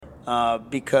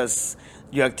because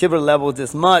your activity level is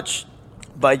this much,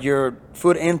 but your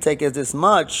food intake is this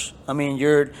much. I mean,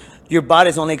 your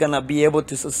body's only gonna be able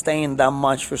to sustain that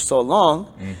much for so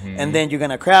long, and then you're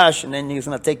gonna crash, and then it's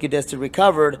gonna take you days to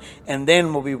recover. And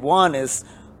then what we want is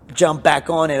jump back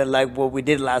on it like what we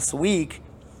did last week.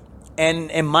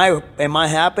 And it might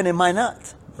happen, it might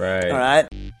not. Right. All right.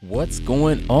 What's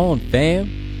going on, fam?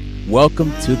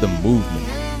 Welcome to The Movement,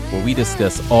 where we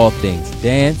discuss all things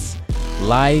dance,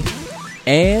 life,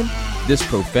 and this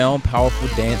profound, powerful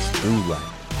dance through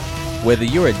life. Whether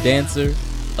you're a dancer,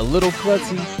 a little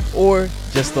klutzy, or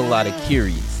just a lot of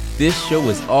curious, this show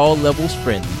is all levels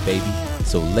friendly, baby.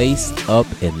 So lace up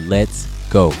and let's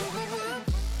go.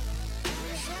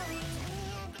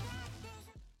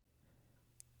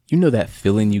 You know that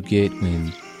feeling you get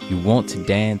when you want to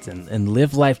dance and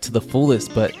live life to the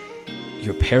fullest, but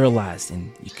you're paralyzed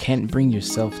and you can't bring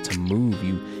yourself to move.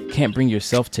 You can't bring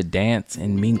yourself to dance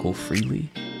and mingle freely.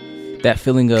 That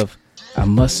feeling of, I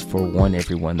must forewarn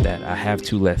everyone that I have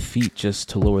 2 left feet just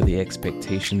to lower the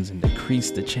expectations and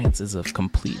decrease the chances of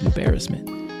complete embarrassment.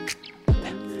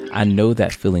 I know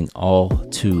that feeling all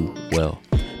too well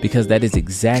because that is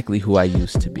exactly who I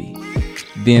used to be.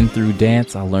 Then through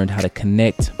dance, I learned how to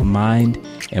connect mind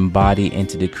and body and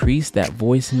to decrease that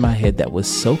voice in my head that was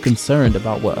so concerned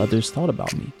about what others thought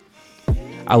about me.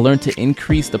 I learned to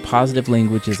increase the positive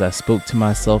language as I spoke to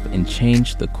myself and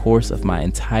changed the course of my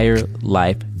entire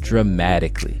life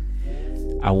dramatically.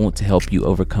 I want to help you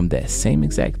overcome that same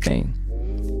exact thing.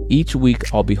 Each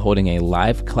week, I'll be holding a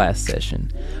live class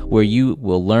session where you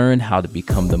will learn how to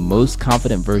become the most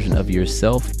confident version of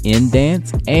yourself in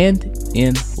dance and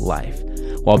in life,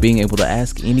 while being able to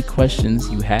ask any questions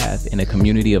you have in a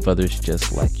community of others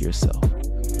just like yourself.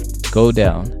 Go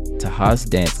down to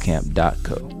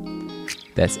hasdancecamp.co.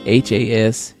 That's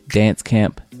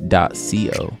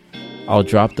hasdancecamp.co. I'll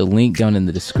drop the link down in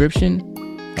the description.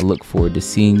 I look forward to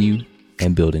seeing you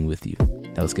and building with you.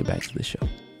 Now let's get back to the show.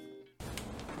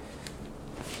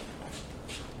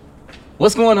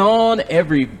 What's going on,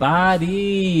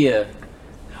 everybody?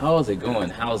 How's it going?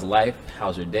 How's life?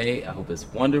 How's your day? I hope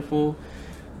it's wonderful.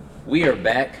 We are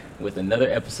back with another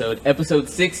episode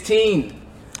 16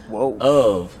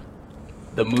 of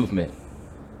The Movement.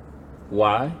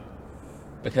 Why?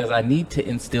 Because I need to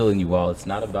instill in you all, it's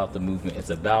not about the movement,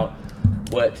 it's about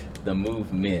what the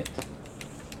movement.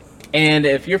 And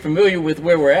if you're familiar with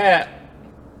where we're at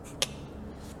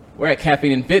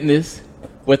Caffeine and Fitness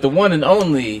with the one and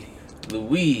only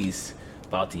Luis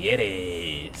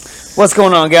Valtieres. What's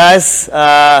going on, guys?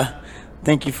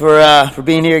 Thank you for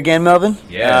being here again, Melvin.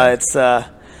 Yeah.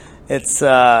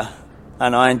 I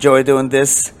know I enjoy doing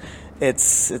this.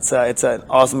 It's an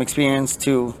awesome experience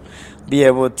to be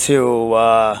able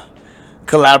to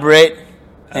collaborate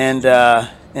and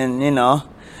you know,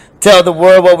 tell the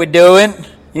world what we're doing.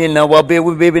 You know what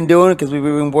we've been doing, because we've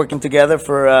been working together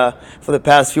for the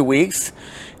past few weeks,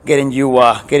 getting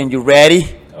you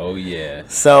ready. Oh yeah.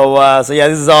 So yeah,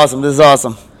 this is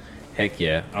awesome. Heck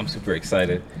yeah, I'm super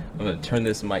excited. I'm gonna turn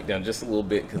this mic down just a little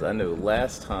bit because I know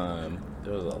last time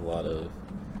there was a lot of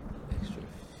extra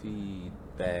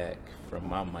feedback from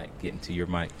my mic getting to your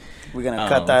mic. We're gonna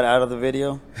cut that out of the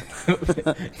video.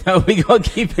 No, we gonna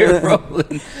keep it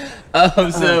rolling.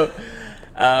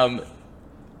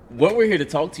 What we're here to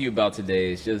talk to you about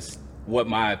today is just what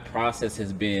my process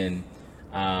has been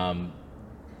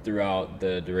throughout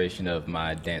the duration of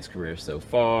my dance career so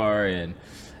far, and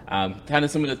kind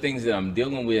of some of the things that I'm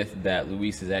dealing with that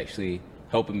Luis is actually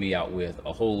helping me out with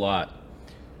a whole lot.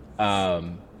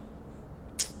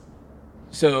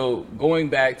 So going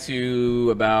back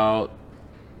to about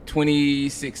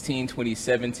 2016,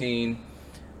 2017,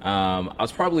 I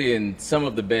was probably in some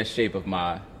of the best shape of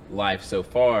my life so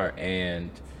far, and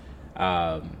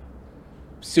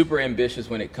super ambitious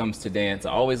when it comes to dance.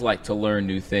 I always like to learn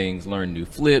new things, learn new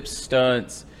flips,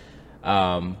 stunts,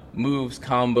 moves,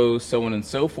 combos, so on and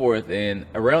so forth. And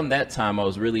around that time, I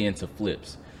was really into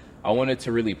flips. I wanted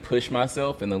to really push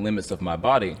myself in the limits of my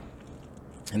body.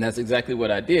 And that's exactly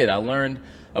what I did. I learned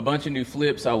a bunch of new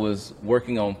flips. I was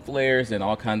working on flares and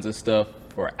all kinds of stuff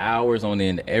for hours on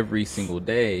end every single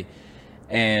day.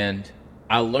 And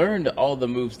I learned all the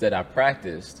moves that I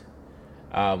practiced,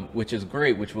 which is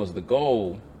great, which was the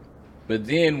goal. But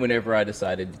then whenever I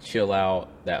decided to chill out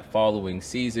that following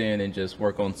season and just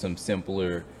work on some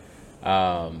simpler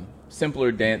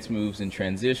dance moves and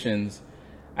transitions,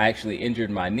 I actually injured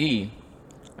my knee,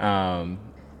 and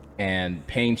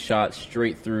pain shot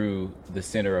straight through the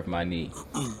center of my knee.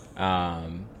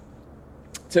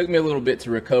 Took me a little bit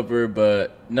to recover,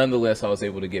 but nonetheless, I was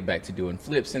able to get back to doing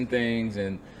flips and things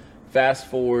and fast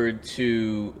forward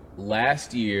to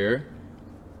last year.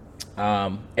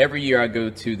 Every year I go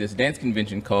to this dance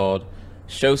convention called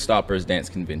Showstoppers Dance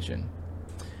Convention.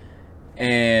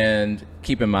 And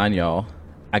keep in mind, y'all,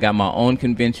 I got my own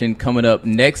convention coming up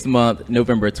next month,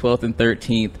 November 12th and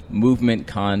 13th, Movement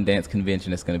Con Dance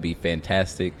Convention. It's going to be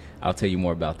fantastic. I'll tell you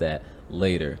more about that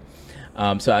later.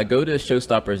 So I go to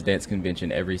Showstoppers Dance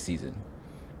Convention every season.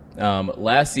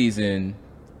 Last season,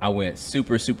 I went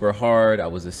super, super hard. I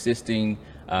was assisting,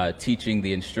 teaching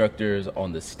the instructors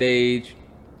on the stage.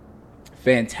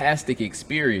 Fantastic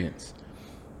experience.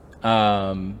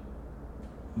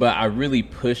 But I really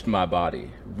pushed my body,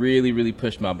 really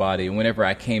pushed my body. And whenever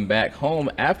I came back home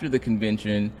after the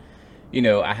convention, you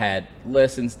know, I had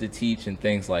lessons to teach and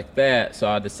things like that. So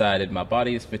I decided my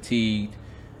body is fatigued.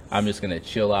 I'm just going to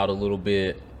chill out a little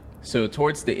bit. So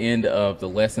towards the end of the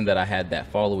lesson that I had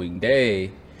that following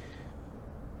day,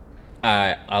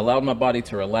 I allowed my body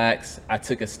to relax. I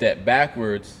took a step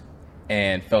backwards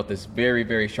and felt this very,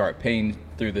 very sharp pain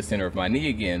through the center of my knee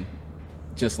again,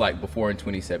 just like before in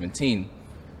 2017.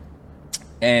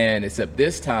 And except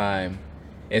this time,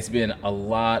 it's been a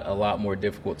lot more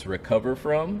difficult to recover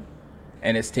from,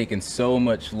 and it's taken so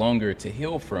much longer to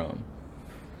heal from.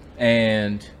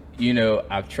 And, you know,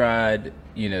 I've tried,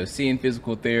 you know, seeing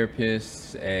physical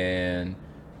therapists and,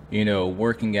 you know,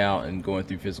 working out and going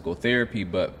through physical therapy,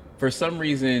 but for some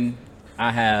reason,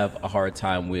 I have a hard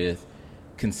time with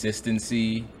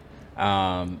consistency,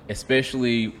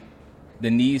 especially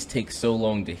the knees take so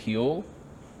long to heal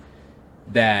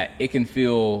that it can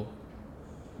feel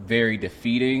very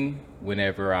defeating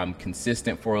whenever I'm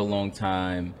consistent for a long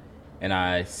time and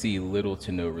I see little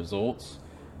to no results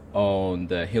on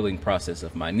the healing process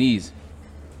of my knees.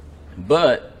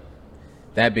 But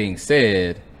that being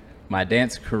said, my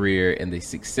dance career and the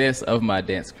success of my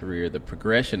dance career, the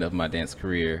progression of my dance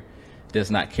career, does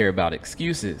not care about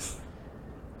excuses.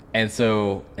 And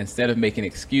so instead of making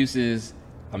excuses,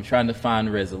 I'm trying to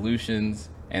find resolutions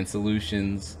and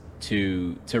solutions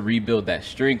to rebuild that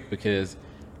strength, because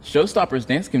Showstoppers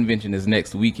Dance Convention is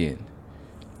next weekend.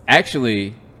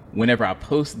 Actually, whenever I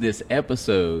post this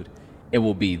episode, it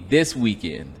will be this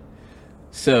weekend.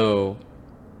 So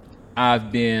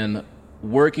I've been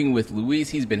working with Luis.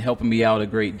 He's been helping me out a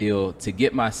great deal to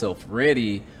get myself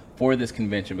ready for this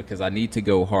convention, because I need to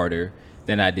go harder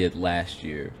than I did last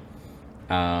year.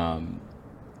 And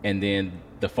then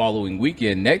the following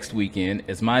weekend, next weekend,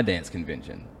 is my dance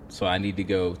convention. So I need to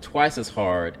go twice as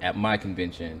hard at my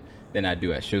convention than I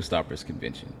do at Showstoppers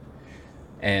convention.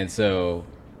 And so,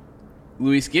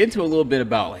 Luis, get into a little bit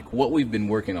about like what we've been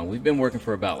working on. We've been working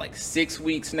for about like 6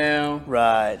 weeks now.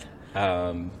 Right.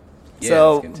 Yeah,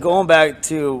 so going back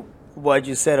to what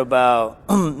you said about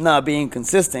not being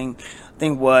consistent, I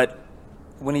think what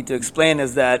we need to explain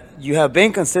is that you have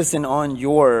been consistent on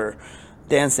your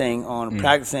dancing, on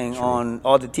practicing, true, on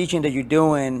all the teaching that you're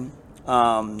doing,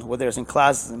 whether it's in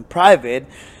classes in private,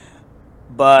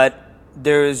 but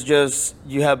there's just,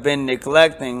 you have been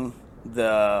neglecting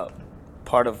the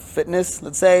part of fitness,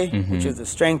 let's say, which is the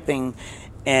strengthening,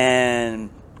 and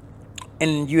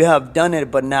you have done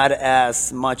it, but not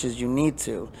as much as you need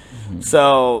to.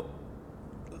 So,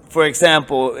 for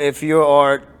example, if you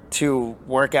are to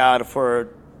work out for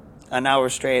an hour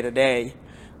straight a day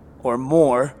or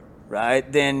more, right,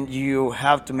 then you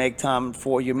have to make time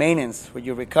for your maintenance, for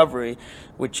your recovery,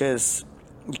 which is,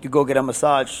 you can go get a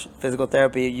massage, physical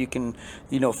therapy, you can,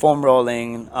 you know, foam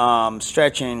rolling,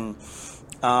 stretching,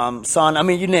 sauna, I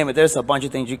mean, you name it. There's a bunch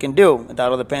of things you can do.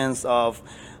 That all depends of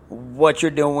what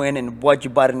you're doing and what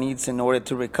your body needs in order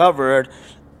to recover,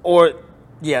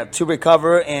 to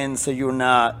recover, and so you're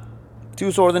not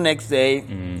too sore the next day.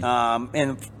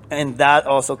 And that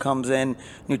also comes in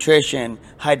nutrition,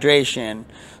 hydration.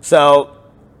 So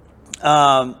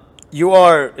you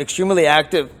are extremely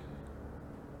active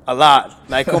a lot,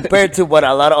 like compared to what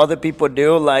a lot of other people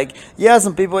do. Like, yeah,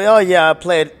 some people, oh yeah, I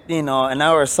played, you know, an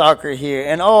hour of soccer here,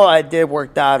 and oh, I did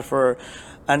work out for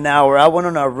an hour. I went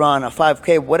on a run, a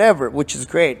 5K, whatever, which is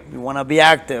great. We want to be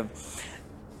active.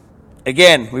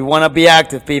 Again, we want to be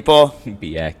active, people.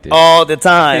 Be active all the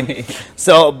time.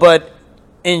 So, but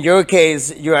in your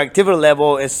case, your activity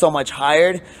level is so much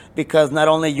higher because not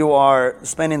only you are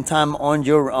spending time on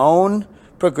your own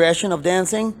progression of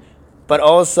dancing, but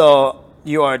also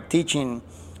you are teaching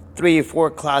 3 or 4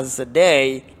 classes a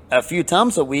day, a few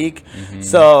times a week.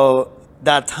 So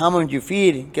that time on your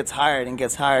feet gets higher and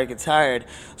gets higher, gets higher.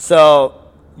 So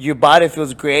your body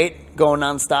feels great going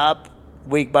nonstop,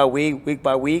 week by week, week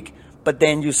by week. But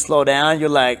then you slow down. You're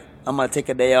like, I'm going to take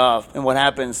a day off. And what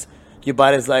happens? your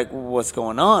body's like, what's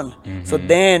going on? So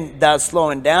then that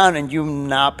slowing down and you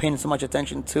not paying so much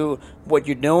attention to what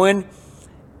you're doing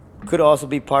could also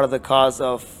be part of the cause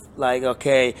of like,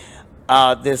 okay,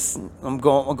 I'm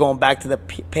going back to the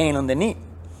pain on the knee,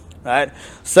 right?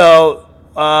 So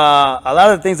a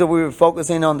lot of the things that we were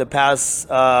focusing on the past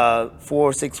 4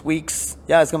 or 6 weeks,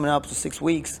 it's coming up to 6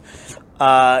 weeks,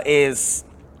 is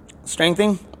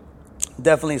strengthening,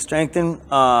 definitely strengthen,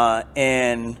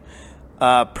 and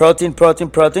protein,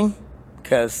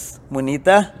 because we need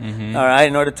that, all right,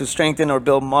 in order to strengthen or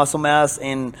build muscle mass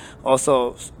and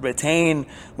also retain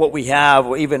what we have,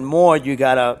 or even more, you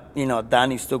gotta, that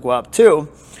needs to go up too.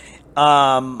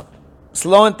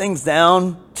 Slowing things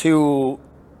down to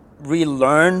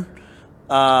relearn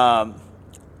whether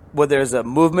there's a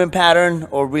movement pattern,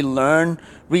 or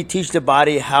reteach the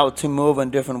body how to move in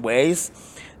different ways.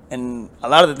 And a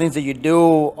lot of the things that you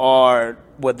do are,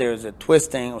 whether there's a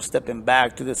twisting or stepping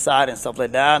back to the side and stuff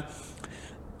like that,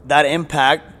 that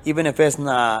impact, even if it's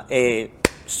not a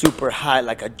super high,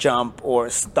 like a jump or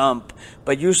a stump,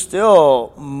 but you're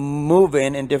still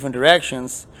moving in different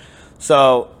directions.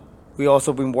 So we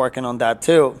also been working on that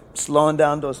too, slowing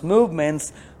down those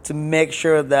movements to make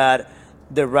sure that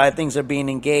the right things are being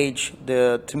engaged,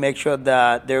 to make sure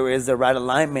that there is the right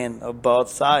alignment of both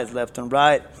sides, left and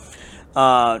right,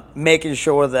 making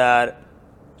sure that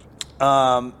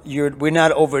we're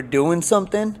not overdoing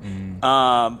something,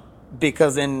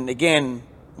 because then again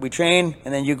we train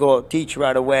and then you go teach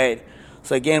right away.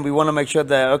 So again, we want to make sure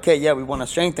that, okay, we want to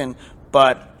strengthen,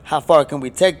 but how far can we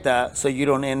take that so you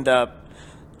don't end up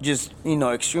just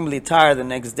extremely tired the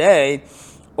next day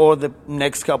or the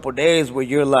next couple of days where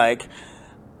you're like,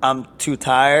 I'm too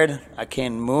tired, I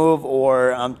can't move,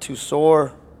 or I'm too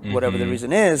sore, whatever the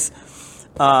reason is.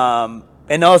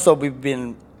 And also we've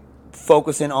been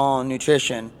focusing on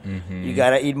nutrition. You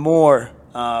got to eat more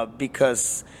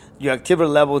because your activity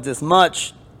level is this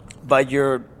much, but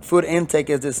your food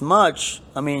intake is this much.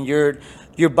 I mean,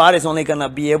 your body's only going to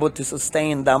be able to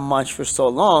sustain that much for so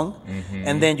long,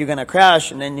 and then you're going to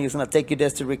crash, and then it's going to take you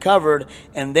days to recover.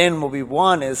 And then what we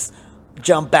want is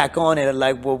jump back on it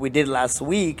like what we did last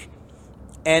week.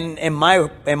 And it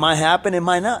might happen, it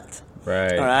might not.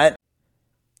 Right. All right.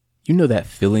 You know that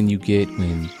feeling you get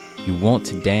when you want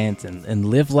to dance and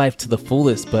live life to the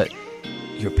fullest, but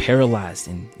you're paralyzed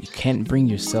and you can't bring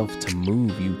yourself to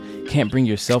move. You can't bring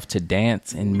yourself to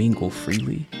dance and mingle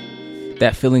freely.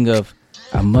 That feeling of,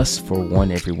 I must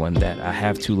forewarn everyone that I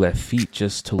have 2 left feet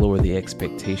just to lower the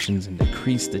expectations and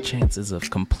decrease the chances of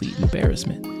complete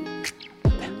embarrassment.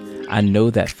 I know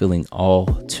that feeling all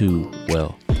too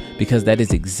well, because that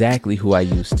is exactly who I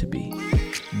used to be.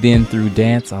 Then through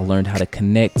dance, I learned how to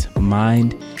connect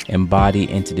mind and body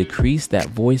and to decrease that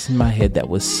voice in my head that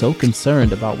was so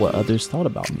concerned about what others thought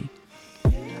about me.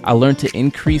 I learned to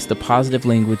increase the positive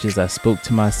language as I spoke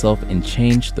to myself and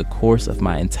changed the course of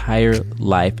my entire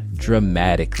life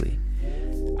dramatically.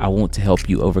 I want to help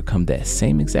you overcome that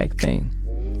same exact thing.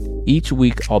 Each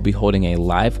week, I'll be holding a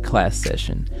live class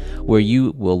session where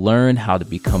you will learn how to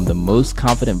become the most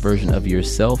confident version of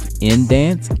yourself in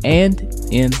dance and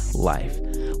in life,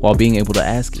 while being able to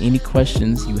ask any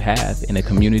questions you have in a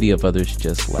community of others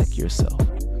just like yourself.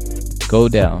 Go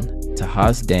down to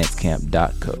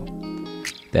hasdancecamp.co.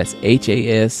 That's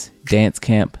HAS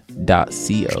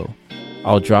dancecamp.co.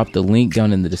 I'll drop the link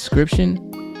down in the description.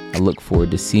 I look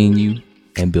forward to seeing you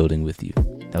and building with you.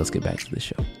 Now let's get back to the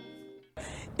show.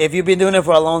 If you've been doing it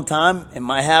for a long time, it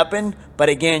might happen. But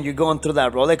again, you're going through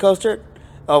that roller coaster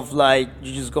of like,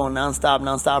 you're just going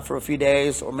nonstop for a few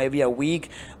days or maybe a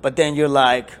week. But then you're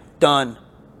like done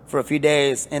for a few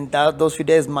days. And those few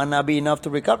days might not be enough to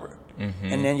recover.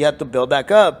 And then you have to build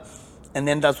back up. And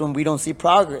then that's when we don't see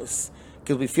progress.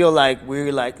 Because we feel like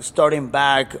we're like starting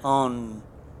back on,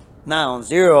 not on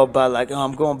zero, but like,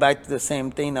 I'm going back to the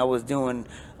same thing I was doing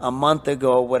a month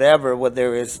ago, whatever,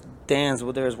 whether it's dance,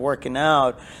 whether it's working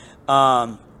out,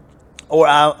 or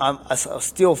I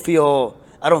still feel,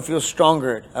 I don't feel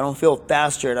stronger, I don't feel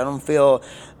faster, I don't feel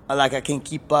like I can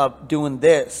keep up doing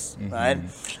this, right?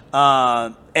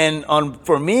 And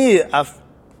for me,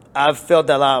 I've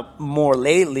felt a lot more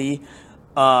lately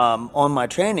on my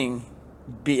training,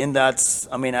 being that's,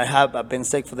 I mean, I've been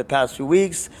sick for the past few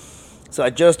weeks, so I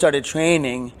just started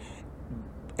training,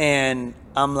 and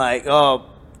I'm like,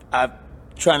 I'm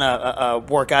trying to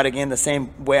work out again the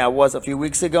same way I was a few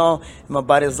weeks ago. And my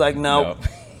body's like, no.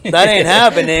 That ain't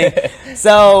happening.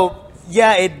 So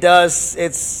yeah, it does.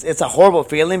 It's a horrible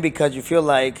feeling because you feel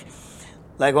like,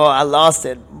 oh, I lost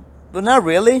it, but not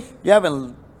really. You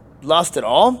haven't lost it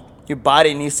all. Your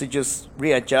body needs to just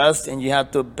readjust, and you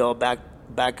have to build back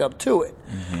up to it.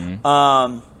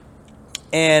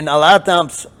 And a lot of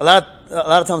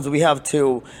times we have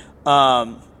to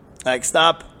like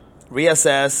stop,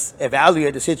 reassess,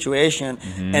 evaluate the situation,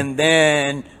 and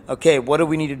then okay, what do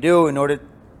we need to do in order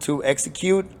to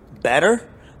execute better,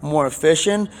 more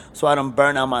efficient, so I don't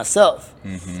burn out myself.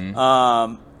 And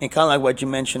kind of like what you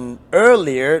mentioned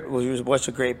earlier, which was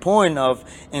a great point of,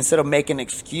 instead of making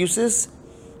excuses,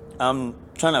 I'm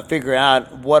trying to figure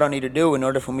out what I need to do in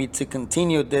order for me to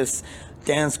continue this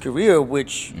dance career,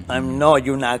 which I know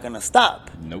you're not going to stop.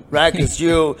 Nope. Right? Because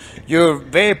you're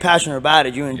very passionate about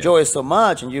it. You enjoy it so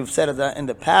much, and you've said that in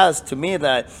the past to me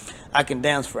that I can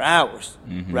dance for hours.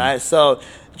 Right? So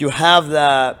you have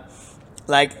that,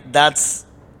 like, that's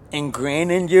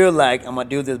ingrained in you, like, I'm going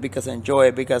to do this because I enjoy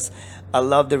it, because I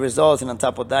love the results, and on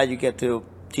top of that, you get to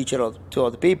teach it to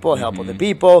other people, help other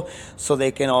people, so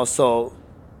they can also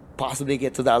possibly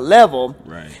get to that level.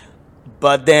 Right.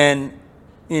 But then,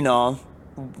 you know,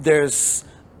 there's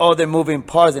other moving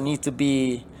parts that need to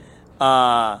be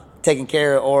taken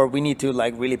care of, or we need to,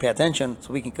 like, really pay attention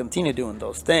so we can continue doing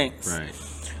those things.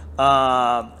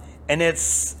 Right. And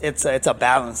it's a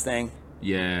balance thing.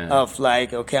 Yeah. Of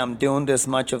like, okay, I'm doing this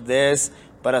much of this,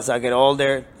 but as I get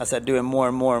older, as I do it more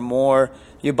and more and more,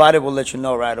 your body will let you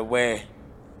know right away.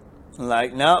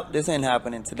 Like, no, this ain't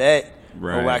happening today.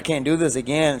 Right. Or I can't do this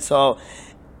again. So,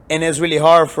 and it's really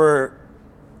hard for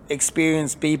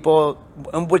experienced people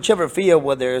in whichever field,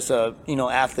 whether it's a, you know,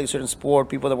 athletes, certain sport,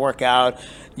 people that work out,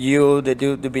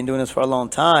 they've been doing this for a long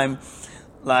time.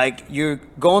 Like, you're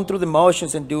going through the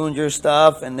motions and doing your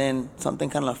stuff, and then something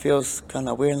kind of feels kind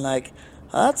of weird, like,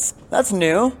 that's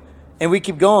new, and we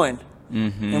keep going,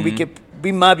 and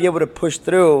we might be able to push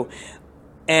through,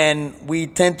 and we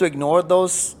tend to ignore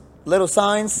those little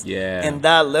signs, and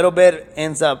that little bit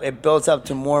it builds up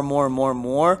to more and more and more and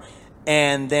more,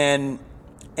 and then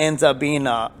ends up being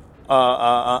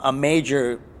a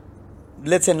major,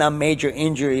 let's say not major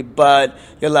injury, but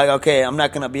you're like, okay, I'm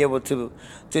not gonna be able to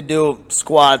do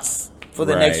squats for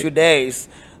the next few days,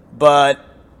 but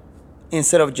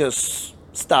instead of just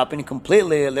stopping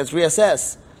completely, let's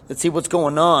reassess. Let's see what's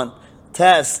going on.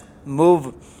 Test,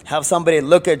 move, have somebody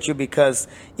look at you, because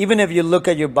even if you look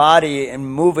at your body and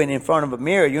moving in front of a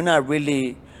mirror, you're not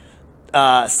really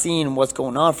seeing what's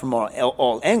going on from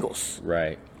all angles.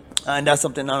 Right. And that's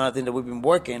another thing that we've been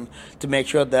working to make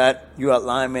sure that your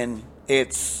alignment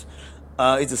it's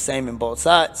the same in both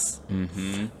sides.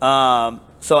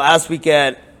 So as we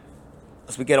get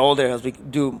older, as we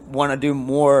want to do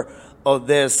more of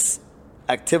this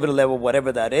activity level,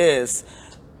 whatever that is,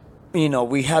 you know,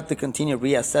 we have to continue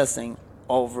reassessing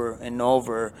over and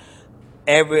over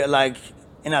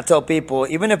and I tell people,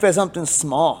 even if it's something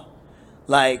small,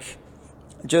 like,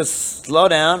 just slow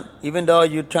down, even though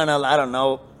you're trying to, I don't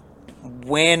know,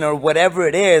 win or whatever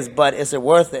it is, but is it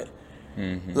worth it?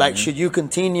 Like, should you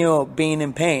continue being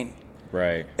in pain?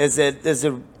 Right.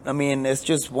 I mean, it's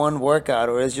just one workout,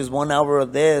 or it's just 1 hour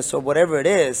of this, or whatever it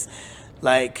is.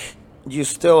 Like, you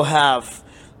still have,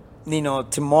 you know,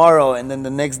 tomorrow and then the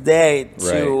next day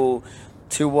to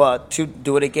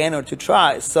do it again or to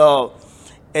try. So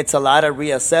it's a lot of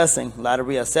reassessing,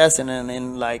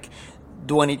 and like,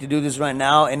 do I need to do this right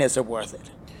now, and is it worth it?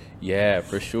 Yeah,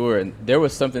 for sure. And there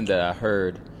was something that I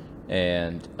heard,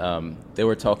 and they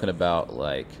were talking about,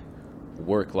 like,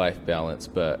 work-life balance,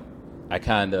 but I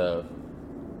kind of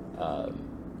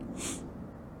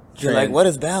you're like, what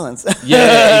is balance?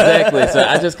 Yeah, exactly. So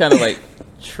I just kind of, like,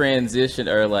 transitioned,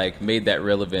 or, like, made that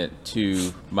relevant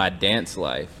to my dance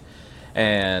life,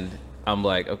 and I'm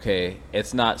like, okay,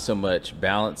 it's not so much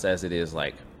balance as it is,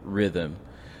 like, rhythm,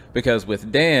 because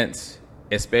with dance,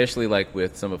 especially, like,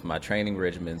 with some of my training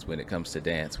regimens when it comes to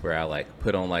dance, where I, like,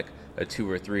 put on, like, a 2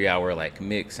 or 3 hour, like,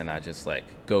 mix, and I just, like,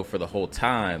 go for the whole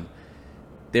time,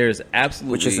 there's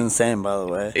absolutely... Which is insane, by the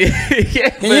way. Yeah,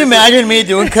 Can you imagine me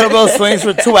doing kettlebell swings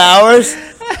for 2 hours?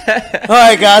 All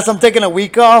right, guys, I'm taking a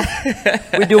week off.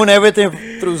 We're doing everything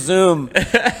through Zoom.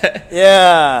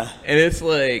 Yeah. And it's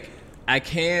like, I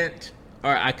can't,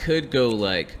 or I could go,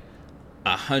 like,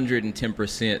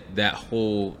 110% that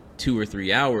whole 2 or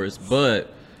 3 hours,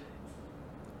 but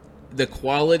the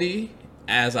quality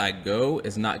as I go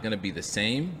is not going to be the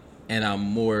same, and I'm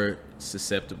more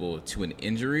susceptible to an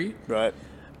injury. Right.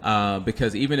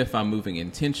 Because even if I'm moving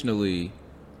intentionally,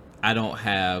 I don't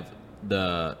have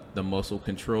the muscle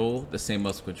control, the same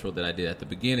muscle control that I did at the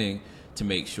beginning, to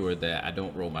make sure that I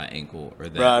don't roll my ankle, or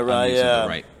that I'm using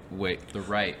the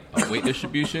right weight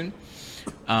distribution.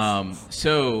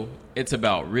 So it's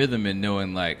about rhythm and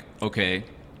knowing, like, okay,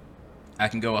 I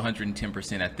can go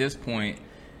 110% at this point,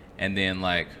 and then,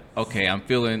 like, okay, I'm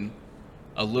feeling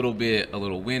a little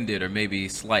winded, or maybe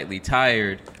slightly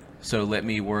tired. so let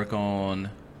me work on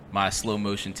my slow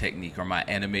motion technique or my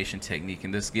animation technique.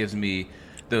 And this gives me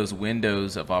those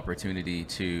windows of opportunity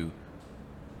to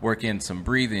work in some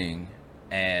breathing,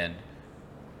 and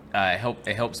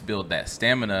it helps build that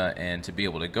stamina and to be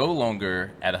able to go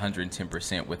longer at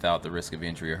 110% without the risk of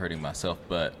injury or hurting myself.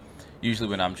 But usually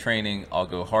when I'm training, I'll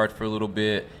go hard for a little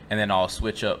bit, and then I'll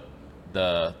switch up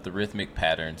the rhythmic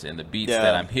patterns and the beats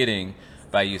that I'm hitting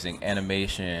by using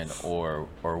animation or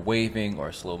waving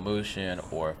or slow motion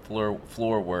or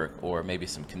floor work or maybe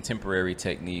some contemporary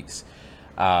techniques.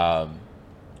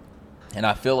 And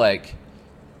I feel like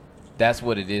that's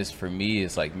what it is for me,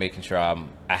 is like making sure I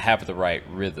have the right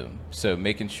rhythm. So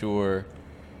making sure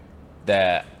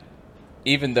that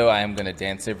even though I am going to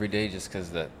dance every day just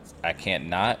because I can't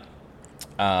not,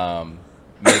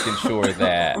 making sure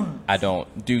that I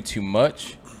don't do too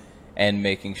much, and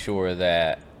making sure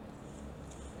that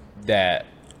that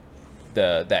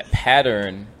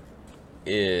pattern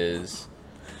is,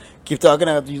 keep talking,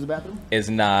 I have to use the bathroom, is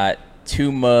not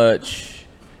too much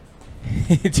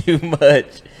too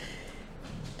much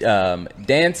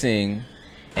dancing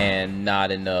and not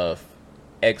enough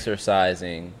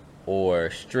exercising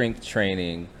or strength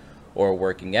training or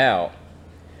working out,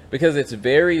 because it's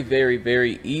very, very,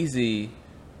 very easy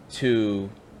to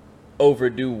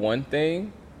overdo one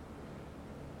thing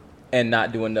and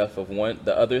not do enough of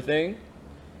the other thing.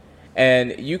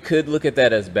 And you could look at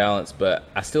that as balance, but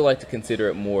I still like to consider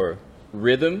it more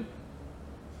rhythm,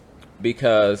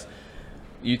 because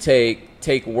you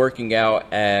take working out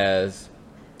as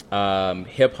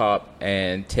hip hop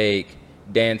and take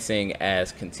dancing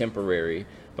as contemporary.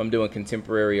 If I'm doing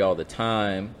contemporary all the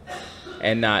time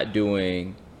and not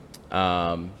doing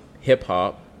hip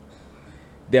hop,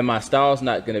 then my style's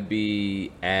not going to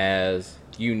be as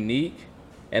unique,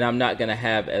 and I'm not going to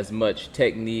have as much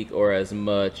technique or as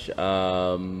much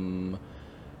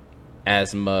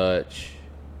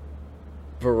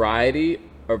variety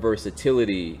or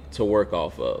versatility to work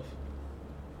off of.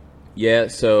 Yeah,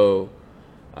 so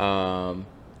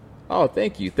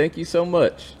thank you so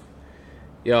much,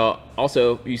 y'all.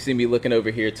 Also, you see me looking over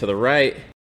here to the right.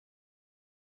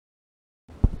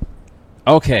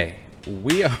 Okay,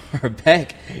 we are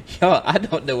back, y'all. I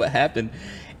don't know what happened.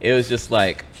 It was just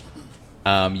like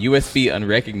USB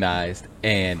unrecognized,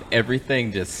 and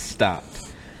everything just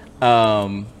stopped.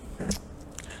 Sorry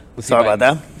about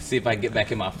that. See if I can get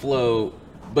back in my flow.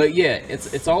 But yeah,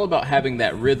 it's all about having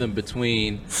that rhythm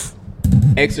between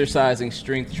exercising,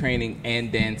 strength training, and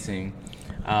dancing,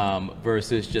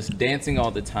 versus just dancing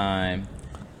all the time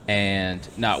and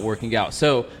not working out.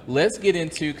 So let's get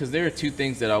into, because there are two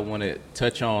things that I want to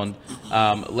touch on.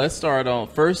 Let's start on,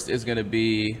 first is going to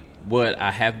be what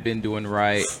I have been doing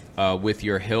right with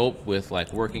your help with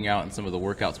like working out and some of the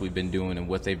workouts we've been doing and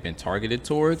what they've been targeted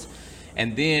towards.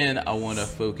 And then I want to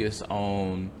focus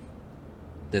on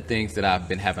the things that I've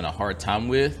been having a hard time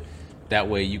with. That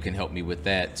way you can help me with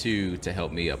that too, to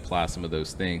help me apply some of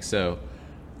those things. So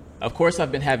of course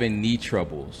I've been having knee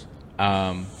troubles.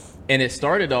 And it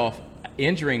started off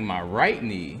injuring my right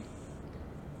knee.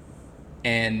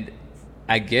 And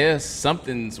I guess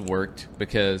something's worked,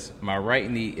 because my right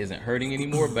knee isn't hurting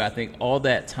anymore. But I think all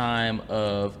that time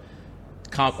of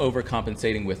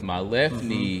overcompensating with my left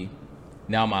knee,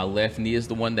 now my left knee is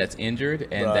the one that's injured,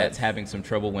 and that's having some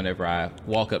trouble whenever I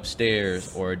walk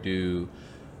upstairs or do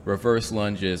reverse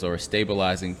lunges or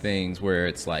stabilizing things where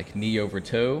it's like knee over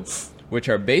toe, which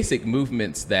are basic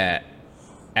movements that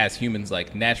as humans,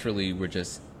 like naturally we're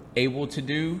just able to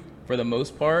do for the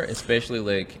most part, especially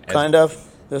like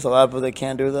there's a lot of people that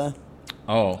can't do that.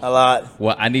 Oh, a lot.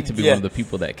 Well, I need to be one of the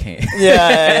people that can.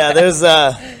 Yeah. There's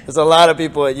a lot of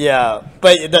people. Yeah,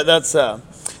 but that's a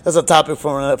topic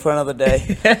for another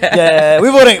day. Yeah, we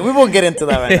won't get into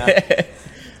that right now.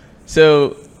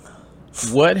 So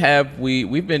what have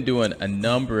we've been doing a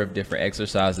number of different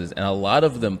exercises, and a lot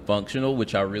of them functional,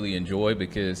 which I really enjoy,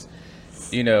 because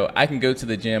I can go to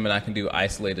the gym and I can do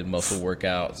isolated muscle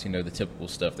workouts, the typical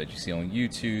stuff that you see on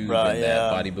YouTube and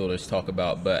that bodybuilders talk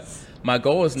about. But my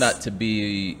goal is not to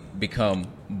become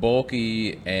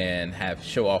bulky and have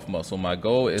show off muscle. My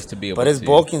goal is to be able to. But it's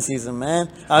bulking season, man.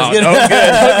 Good.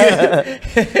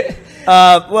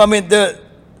 Well, I mean,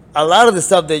 a lot of the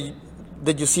stuff that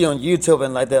you see on YouTube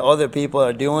and like that other people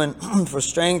are doing for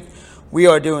strength, we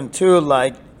are doing too.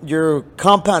 Like your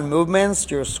compound movements,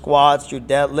 your squats, your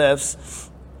deadlifts,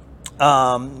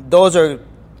 those are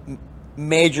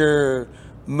major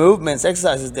movements,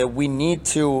 exercises that we need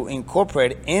to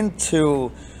incorporate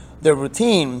into the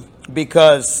routine,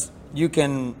 because you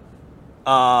can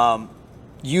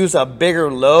use a bigger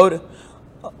load,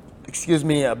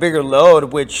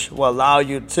 which will allow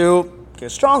you to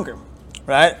get stronger,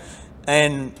 right?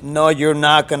 And no, you're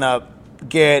not gonna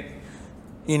get,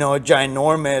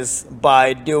 ginormous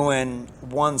by doing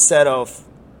one set of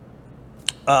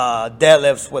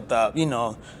deadlifts with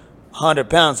 100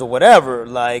 pounds or whatever.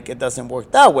 Like, it doesn't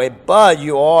work that way. But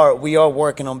we are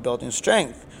working on building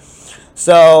strength.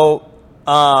 So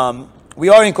we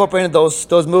are incorporating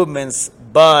those movements,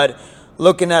 but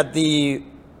looking at the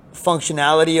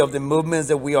functionality of the movements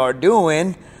that we are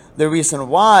doing, the reason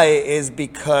why is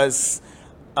because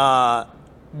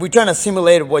we're trying to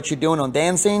simulate what you're doing on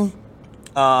dancing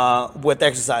with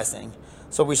exercising.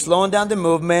 So we're slowing down the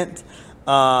movement,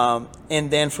 and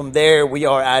then from there we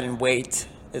are adding weight.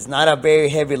 It's not a very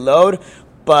heavy load,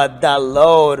 but that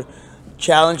load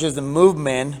challenges the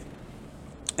movement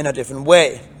in a different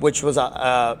way, which was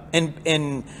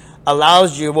and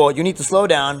allows you, you need to slow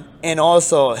down, and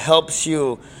also helps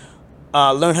you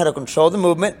learn how to control the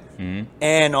movement.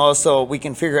 And also we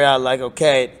can figure out, like,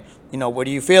 okay, where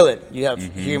do you feel it? You have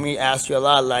hear me ask you a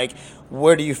lot, like,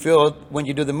 where do you feel when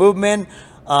you do the movement?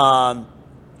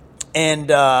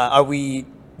 And are we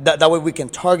that way we can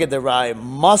target the right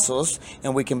muscles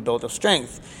and we can build up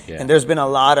strength. Yeah. And there's been a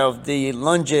lot of the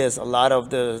lunges, a lot of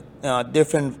the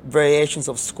different variations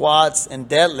of squats and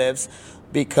deadlifts,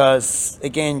 because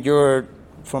again, you're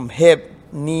from hip,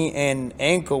 knee, and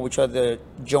ankle, which are the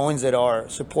joints that are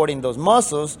supporting those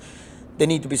muscles. They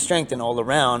need to be strengthened all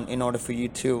around in order for you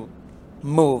to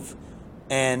move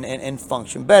and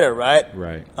function better, right?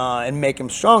 Right. And make them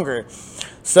stronger.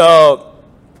 So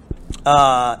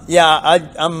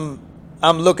I'm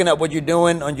looking at what you're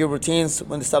doing on your routines,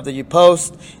 when the stuff that you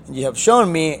post, and you have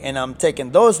shown me, and I'm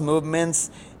taking those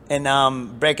movements and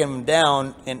I'm breaking them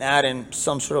down and adding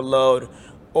some sort of load,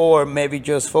 or maybe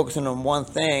just focusing on one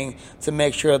thing to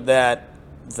make sure that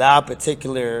that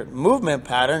particular movement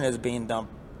pattern is being done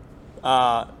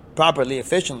properly,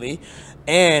 efficiently,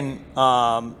 and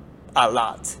a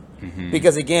lot.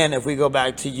 Because again, if we go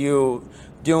back to you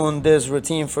doing this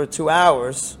routine for 2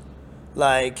 hours,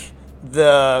 like,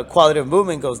 the quality of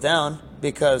movement goes down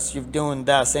because you're doing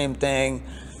that same thing,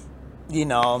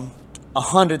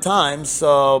 100 times.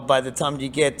 So by the time you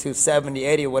get to 70,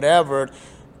 80, whatever,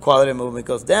 quality of movement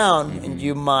goes down, and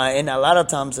you might, and a lot of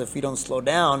times if you don't slow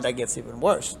down, that gets even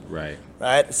worse. Right.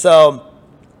 So,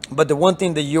 but the one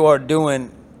thing that you are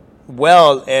doing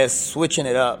well is switching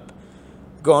it up,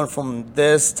 going from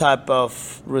this type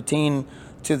of routine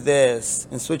to this,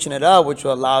 and switching it up, which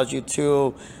allows you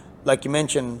to, like you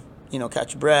mentioned,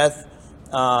 catch breath,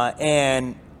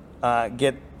 and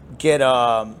get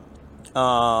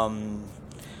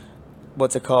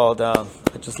what's it called? I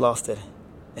just lost it.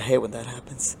 I hate when that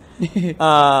happens.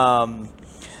 Kind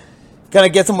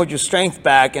of get some of your strength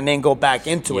back, and then go back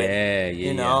into it.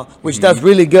 Which that's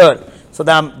really good. So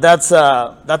that's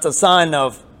a sign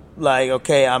of, like,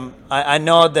 okay, I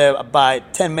know that by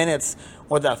 10 minutes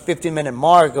or that 15-minute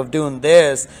mark of doing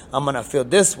this, I'm gonna feel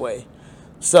this way.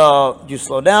 So you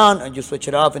slow down and you switch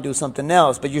it off and do something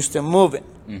else, but you're still moving.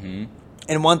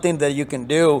 And one thing that you can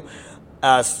do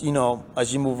as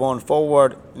you move on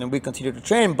forward, and we continue to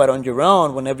train, but on your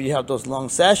own, whenever you have those long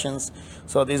sessions.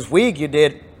 So this week you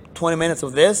did 20 minutes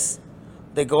of this.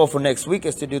 The goal for next week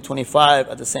is to do 25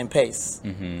 at the same pace.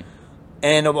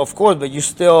 And of course, but you're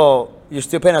still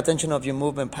paying attention of your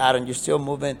movement pattern. You're still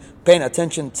paying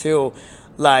attention to,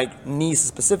 like, knees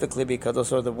specifically, because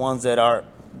those are the ones that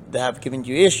have given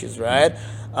you issues, right?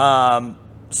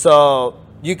 So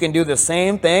you can do the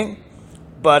same thing,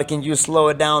 but can you slow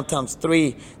it down times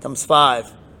 3, times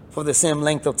 5 for the same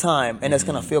length of time, and it's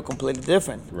gonna feel completely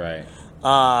different, right?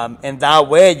 And that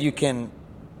way you can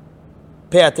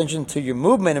pay attention to your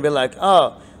movement and be like,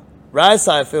 oh, right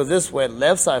side feels this way,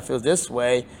 left side feels this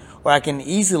way. Or I can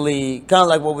easily, kind of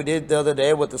like what we did the other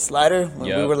day with the slider,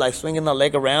 when we were, like, swinging the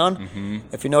leg around.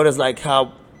 If you notice, like,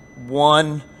 how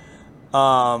one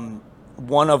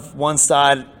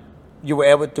side, you were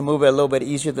able to move it a little bit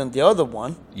easier than the other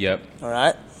one. All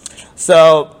right.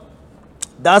 So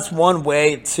that's one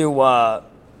way to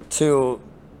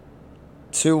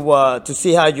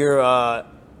see how your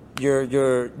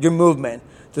movement,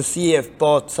 to see if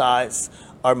both sides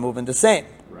are moving the same.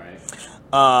 Right.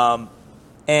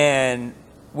 And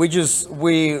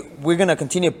we're gonna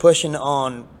continue pushing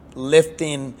on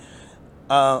lifting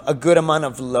a good amount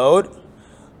of load,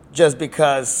 just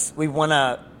because we want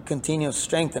to continue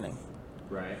strengthening.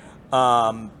 Right.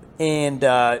 And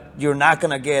you're not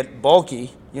gonna get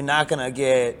bulky. You're not gonna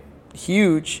get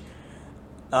huge.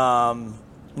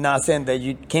 Not saying that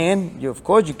you can. Of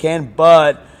course you can,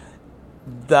 but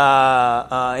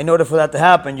in order for that to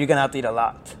happen, you're gonna have to eat a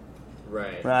lot.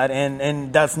 Right,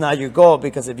 and that's not your goal,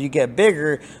 because if you get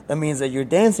bigger, that means that your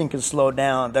dancing can slow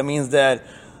down. That means that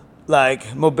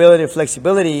like mobility,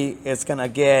 flexibility is gonna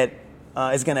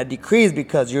decrease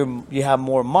because you have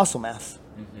more muscle mass.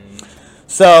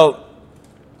 So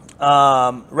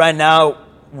right now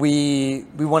we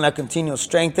want to continue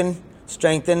strengthen,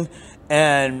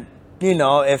 and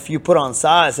if you put on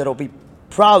size, it'll be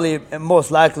probably and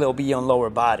most likely it'll be on lower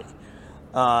body,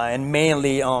 and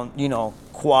mainly on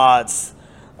quads,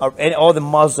 and all the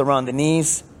muscles around the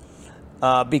knees,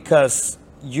 because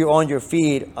you're on your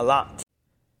feet a lot.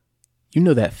 You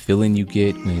know that feeling you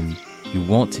get when you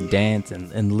want to dance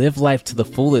and live life to the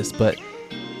fullest, but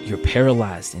you're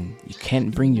paralyzed and you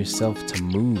can't bring yourself to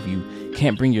move. You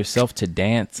can't bring yourself to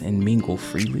dance and mingle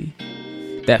freely.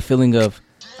 That feeling of,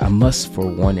 I must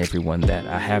forewarn everyone that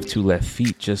I have two left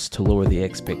feet just to lower the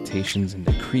expectations and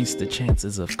decrease the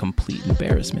chances of complete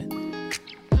embarrassment.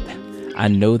 I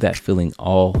know that feeling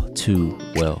all too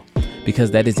well,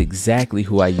 because that is exactly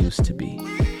who I used to be.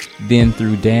 Then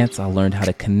through dance, I learned how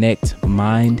to connect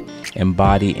mind and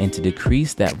body and to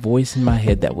decrease that voice in my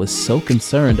head that was so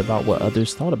concerned about what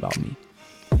others thought about me.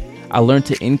 I learned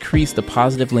to increase the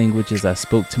positive language as I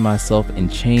spoke to myself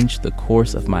and changed the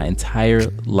course of my entire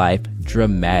life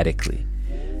dramatically.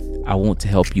 I want to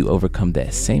help you overcome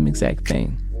that same exact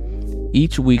thing.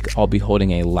 Each week, I'll be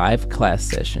holding a live class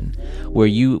session where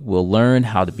you will learn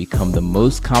how to become the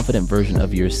most confident version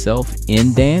of yourself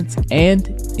in dance and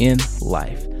in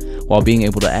life, while being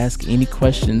able to ask any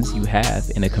questions you have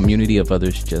in a community of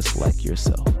others just like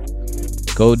yourself.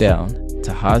 Go down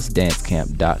to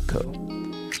hasdancecamp.co.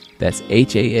 That's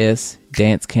HAS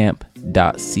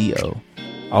dancecamp.co.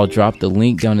 I'll drop the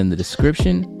link down in the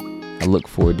description. I look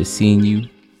forward to seeing you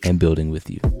and building with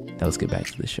you. Now let's get back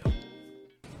to the show.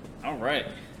 All right.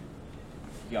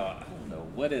 Y'all, I don't know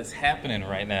what is happening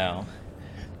right now.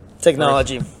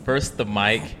 Technology. First the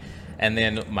mic, and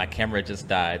then my camera just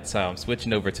died, so I'm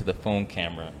switching over to the phone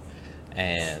camera.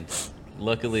 And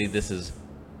luckily this is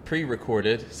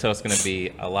pre-recorded, so it's going to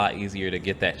be a lot easier to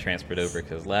get that transferred over,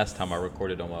 because last time I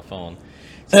recorded on my phone,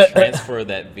 to transfer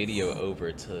that video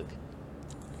over took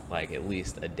like at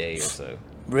least a day or so.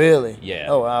 Really? Yeah.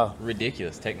 Oh, wow.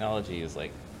 Ridiculous. Technology is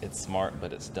like, it's smart,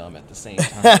 but it's dumb at the same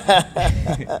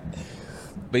time.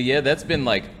 But yeah, that's been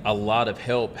like a lot of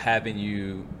help, having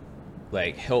you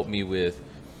like help me with,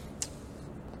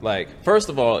 like, first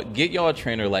of all, get y'all a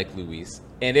trainer like Luis.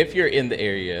 And if you're in the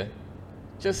area,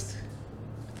 just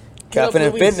Caffeine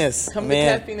and Fitness. Come to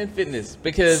Caffeine and Fitness,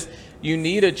 because you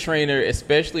need a trainer,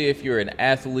 especially if you're an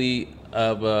athlete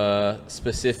of a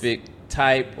specific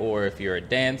type, or if you're a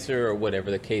dancer or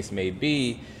whatever the case may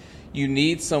be. You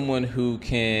need someone who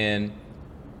can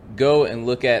go and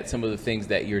look at some of the things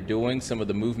that you're doing, some of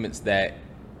the movements that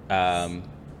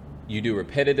you do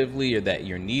repetitively or that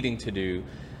you're needing to do.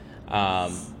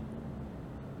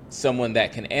 Someone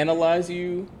that can analyze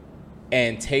you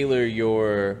and tailor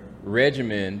your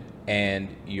regimen and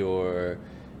your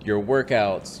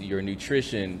workouts, your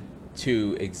nutrition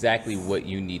to exactly what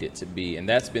you need it to be. And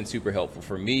that's been super helpful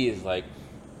for me. Is like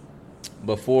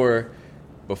before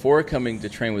coming to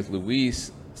train with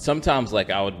Luis, sometimes like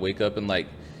I would wake up and like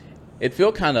it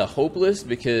felt kind of hopeless,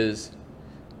 because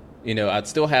I'd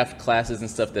still have classes and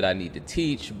stuff that I need to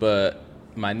teach, but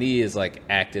my knee is like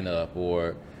acting up,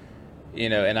 or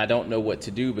and I don't know what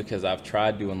to do, because I've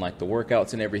tried doing like the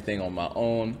workouts and everything on my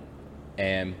own,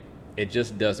 and it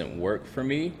just doesn't work for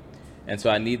me. And so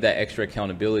I need that extra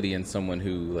accountability in someone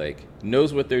who like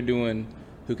knows what they're doing,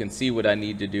 who can see what I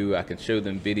need to do. I can show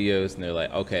them videos and they're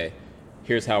like, okay,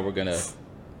 here's how we're gonna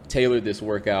tailor this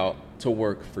workout to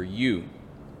work for you.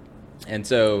 And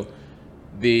so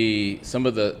some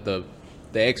of the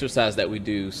exercise that we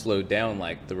do slowed down,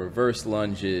 like the reverse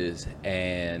lunges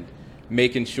and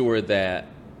making sure that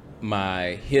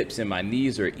my hips and my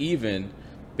knees are even,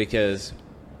 because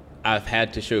I've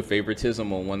had to show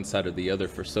favoritism on one side or the other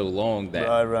for so long that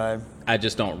I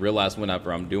just don't realize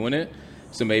whenever I'm doing it.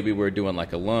 So maybe we're doing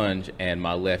like a lunge and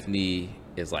my left knee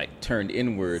is like turned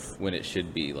inward when it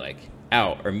should be like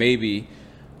out, or maybe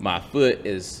my foot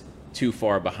is too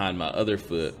far behind my other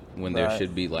foot when there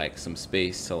should be like some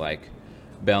space to like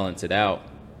balance it out.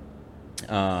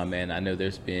 And I know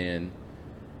there's been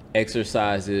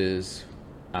exercises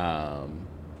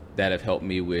that have helped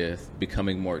me with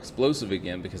becoming more explosive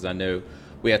again, because I know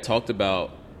we had talked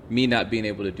about me not being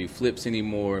able to do flips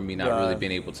anymore, me not really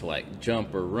being able to like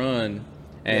jump or run.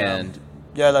 And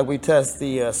like we test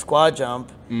the squat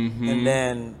jump, and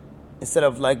then instead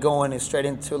of like going straight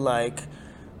into like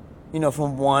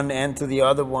from one end to the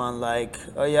other one, like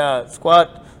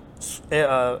squat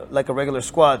like a regular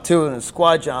squat too, and a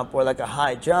squat jump or like a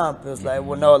high jump, it's like,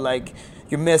 well, no, like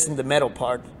you're missing the middle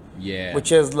part. Yeah.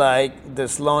 Which is like the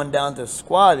slowing down the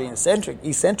squat, the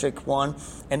eccentric one,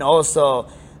 and also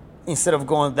instead of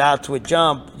going that to a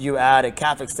jump, you add a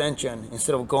calf extension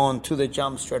instead of going to the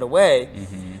jump straight away,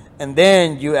 and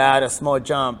then you add a small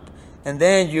jump, and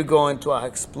then you go into an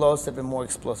explosive and more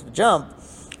explosive jump,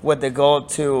 with the goal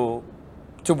to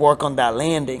work on that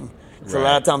landing. So a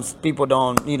lot of times people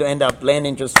don't end up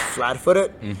landing just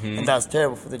flat-footed, and that's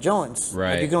terrible for the joints.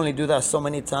 Right. Like you can only do that so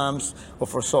many times or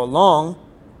for so long.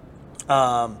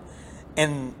 And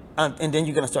then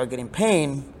you're gonna start getting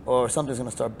pain, or something's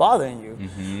gonna start bothering you.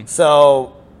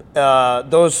 So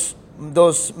those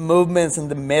movements in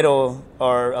the middle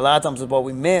are a lot of times what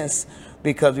we miss,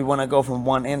 because we want to go from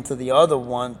one end to the other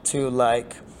one, to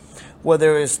like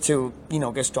whether it's to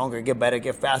get stronger, get better,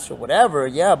 get faster, whatever.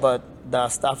 Yeah, but the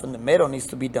stuff in the middle needs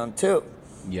to be done too.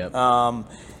 Yep.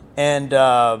 And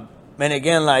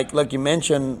again, like you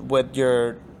mentioned with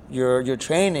your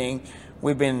training,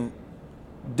 we've been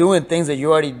doing things that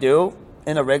you already do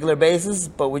in a regular basis,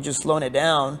 but we're just slowing it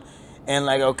down, and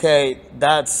like, okay,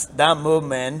 that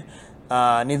movement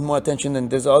needs more attention than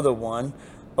this other one,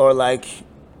 or like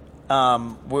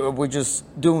we're just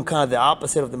doing kind of the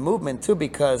opposite of the movement too,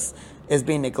 because it's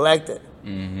being neglected.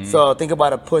 So think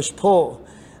about a push-pull.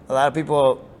 A lot of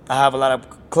people, I have a lot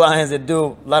of clients that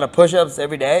do a lot of push-ups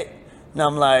every day, and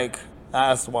I'm like,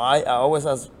 I ask why. I always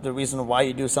ask the reason why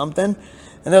you do something.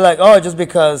 And they're like, oh, just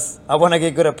because I want to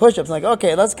get good at push-ups. I'm like,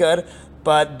 okay, that's good.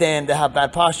 But then they have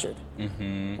bad posture.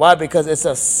 Why? Because it's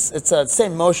a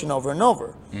same motion over and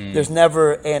over. There's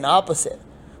never an opposite.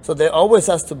 So there always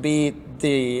has to be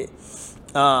the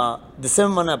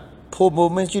same amount of pull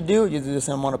movements you do the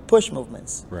same amount of push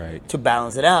movements. Right. To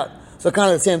balance it out. So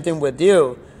kind of the same thing with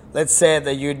you. Let's say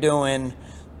that you're doing,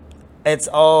 it's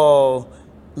all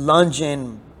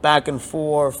lunging back and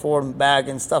forth and back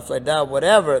and stuff like that,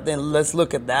 whatever, then let's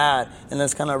look at that and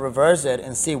let's kind of reverse it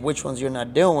and see which ones you're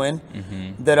not doing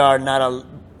that are not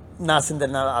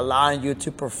allowing you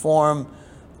to perform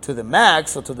to the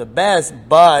max or to the best,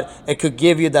 but it could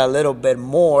give you that little bit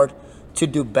more to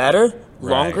do better,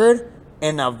 longer,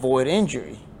 and avoid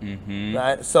injury.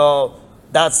 Right? So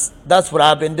that's what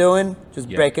I've been doing, just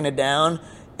breaking it down.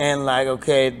 And like,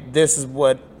 okay, this is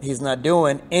what he's not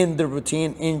doing in the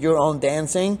routine, in your own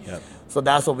dancing. So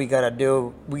that's what we gotta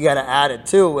do. We gotta add it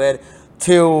to it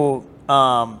to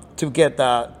get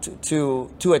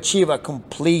to achieve a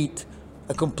complete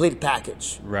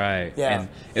package. Right. Yeah. And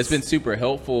it's been super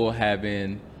helpful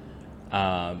having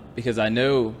because I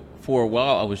know for a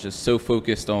while I was just so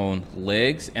focused on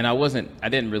legs, and I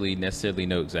didn't really necessarily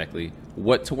know exactly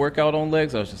what to work out on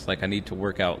legs. I was just like, I need to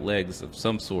work out legs of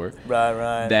some sort.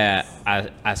 Right. That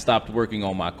I stopped working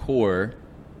on my core,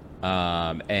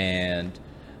 and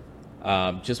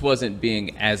just wasn't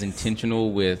being as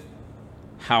intentional with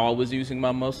how I was using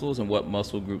my muscles and what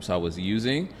muscle groups I was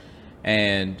using.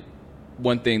 And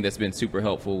one thing that's been super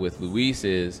helpful with Luis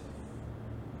is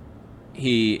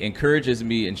he encourages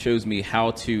me and shows me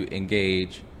how to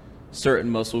engage certain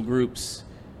muscle groups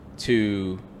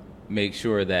to make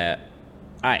sure that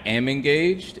I am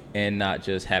engaged and not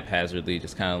just haphazardly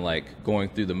just kind of like going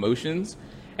through the motions,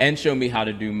 and show me how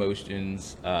to do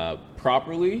motions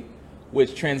properly,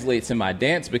 which translates in my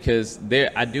dance, because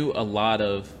I do a lot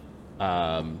of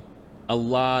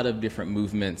different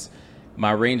movements.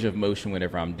 My range of motion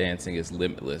whenever I'm dancing is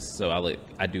limitless. So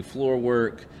I do floor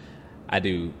work, I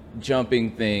do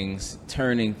jumping things,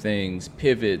 turning things,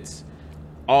 pivots,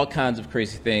 all kinds of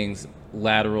crazy things,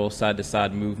 lateral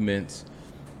side-to-side movements.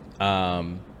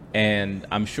 And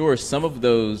I'm sure some of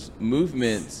those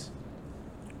movements,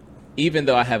 even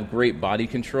though I have great body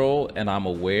control and I'm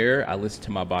aware, I listen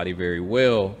to my body very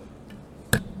well,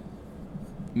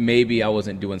 maybe I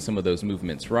wasn't doing some of those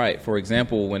movements right. For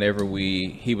example, whenever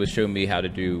he would show me how to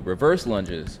do reverse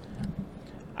lunges,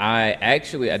 I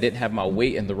didn't have my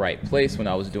weight in the right place when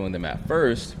I was doing them at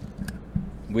first,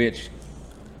 which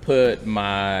put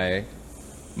my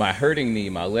hurting knee,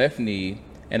 my left knee,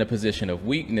 in a position of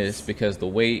weakness, because the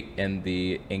weight and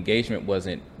the engagement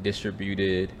wasn't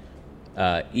distributed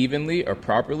evenly or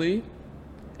properly.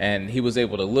 And he was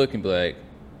able to look and be like,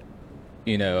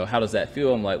 how does that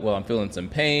feel? I'm like, well, I'm feeling some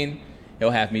pain. He'll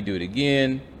have me do it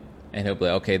again, and he'll be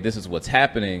like, okay, this is what's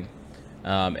happening.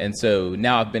 And so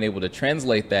now I've been able to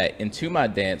translate that into my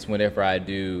dance whenever I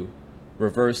do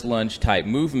reverse lunge type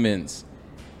movements,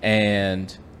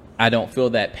 and I don't feel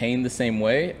that pain the same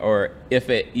way, or if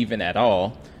it even at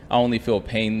all. I only feel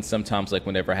pain sometimes, like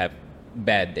whenever I have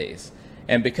bad days.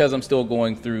 And because I'm still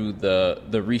going through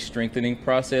the re-strengthening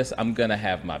process, I'm going to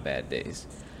have my bad days.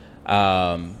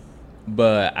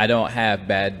 But I don't have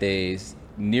bad days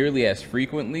nearly as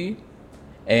frequently.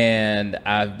 And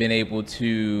I've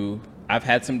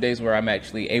had some days where I'm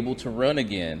actually able to run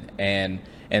again and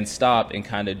stop and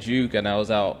kind of juke. And I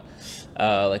was out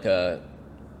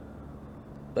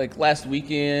like last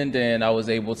weekend, and I was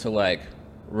able to like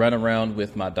run around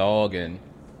with my dog and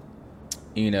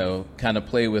kind of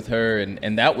play with her,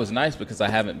 and that was nice because I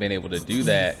haven't been able to do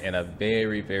that in a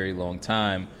very, very long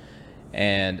time.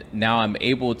 And now I'm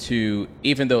able to,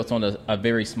 even though it's on a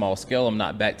very small scale, I'm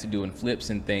not back to doing flips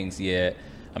and things yet.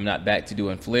 I'm not back to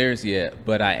doing flares yet,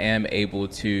 but I am able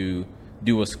to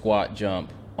do a squat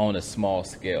jump on a small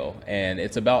scale. And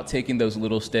it's about taking those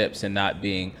little steps and not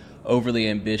being overly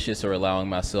ambitious or allowing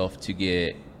myself to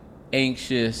get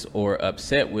anxious or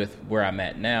upset with where I'm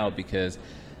at now, because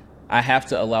I have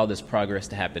to allow this progress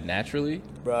to happen naturally.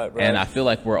 Right. And I feel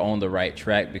like we're on the right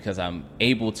track because I'm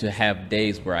able to have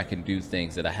days where I can do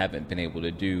things that I haven't been able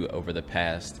to do over the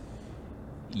past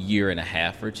year and a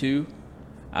half or two.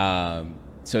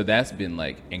 So that's been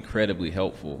like incredibly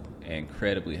helpful.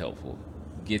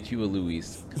 Get you a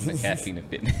Louis, caffeine and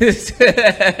fitness.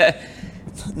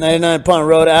 99-pound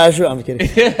road Asher. I'm kidding.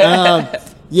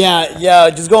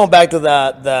 Just going back to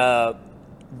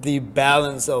the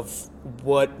balance of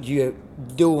what you're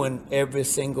doing every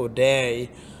single day,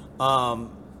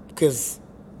 because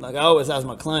like I always ask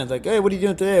my clients, like, hey, what are you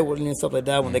doing today? What are you doing? Stuff like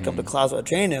that when they come to class or I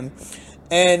train them.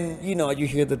 And you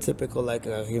hear the typical like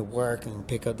you work and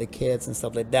pick up the kids and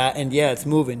stuff like that, and yeah, it's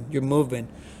moving, you're moving,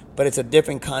 but it's a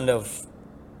different kind of,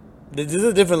 this is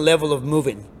a different level of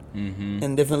moving,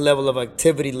 and different level of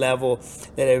activity level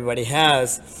that everybody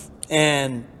has.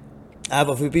 And I have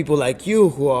a few people like you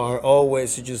who are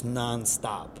always just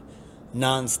nonstop,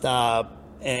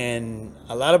 and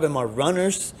a lot of them are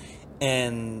runners,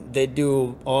 and they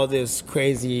do all these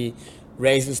crazy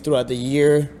races throughout the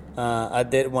year. I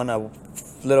did one a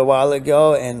little while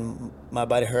ago, and my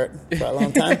body hurt for a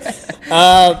long time.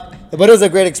 But it was a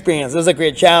great experience. It was a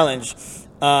great challenge,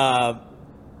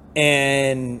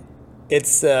 and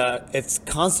it's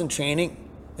constant training,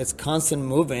 it's constant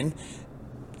moving.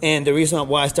 And the reason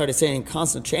why I started saying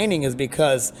constant training is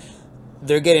because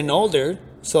they're getting older,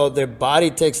 so their body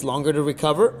takes longer to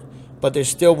recover, but they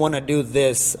still want to do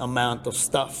this amount of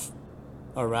stuff.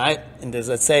 All right? And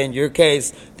let's say in your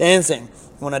case, dancing.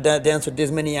 You want to dance for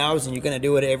this many hours, and you're going to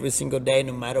do it every single day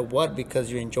no matter what,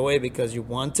 because you enjoy it, because you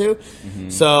want to.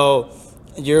 So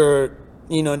you're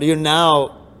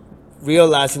now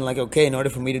realizing like, okay, in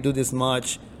order for me to do this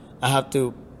much, I have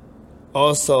to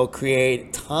also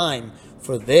create time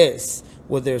for this,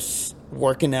 whether it's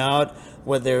working out,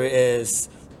 whether it's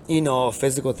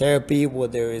physical therapy,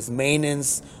 whether it's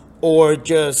maintenance, or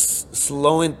just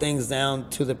slowing things down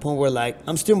to the point where like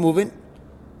I'm still moving,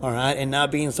 all right, and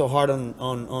not being so hard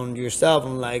on yourself.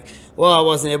 I'm like, well, I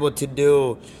wasn't able to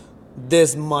do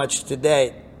this much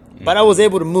today, but I was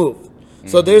able to move.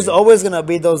 So there's always gonna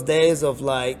be those days of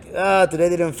like, today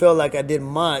didn't feel like I did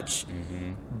much,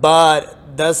 but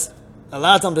that's a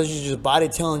lot of times that's just your body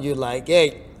telling you like,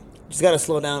 hey, just gotta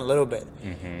slow down a little bit,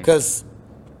 because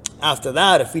after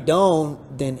that, if we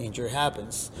don't, then injury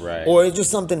happens, right? Or it's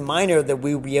just something minor that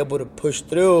we'll be able to push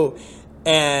through,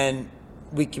 and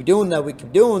we keep doing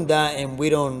that, and we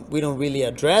don't really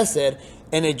address it,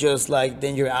 and it just like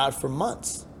then you're out for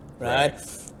months, right?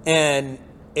 And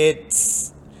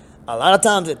it's a lot of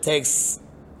times it takes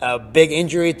a big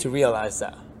injury to realize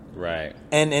that, right?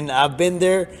 And I've been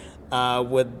there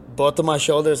with both of my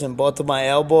shoulders and both of my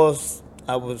elbows.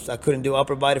 I couldn't do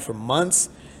upper body for months,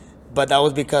 but that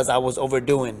was because I was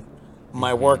overdoing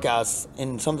my workouts,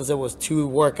 and sometimes it was 2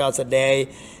 workouts a day,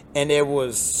 and it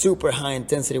was super high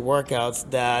intensity workouts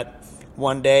that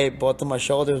one day both of my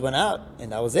shoulders went out,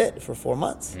 and that was it for 4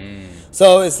 months.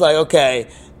 So it's like, okay,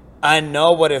 I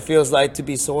know what it feels like to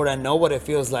be sore. I know what it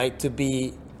feels like to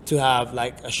have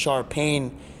like a sharp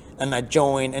pain in a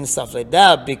joint and stuff like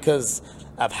that, because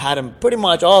I've had them pretty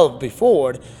much all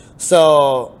before.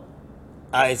 So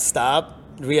I stop,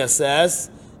 reassess,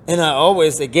 and I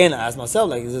always again ask myself,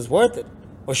 like, is this worth it,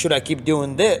 or should I keep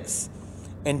doing this,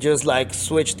 and just like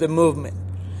switch the movement.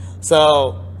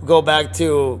 So go back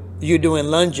to you doing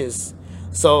lunges.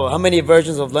 So how many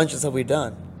versions of lunges have we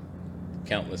done?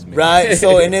 Countless, man. Right.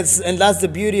 So and that's the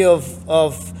beauty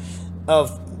of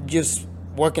just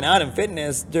working out in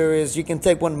fitness. You can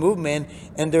take one movement,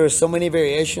 and there are so many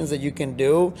variations that you can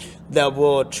do that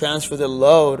will transfer the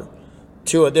load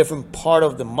to a different part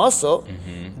of the muscle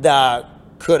that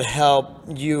could help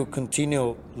you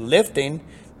continue lifting,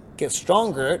 get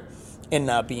stronger, and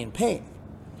not be in pain.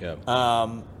 Yep.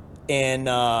 And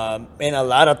a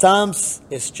lot of times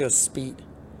it's just speed.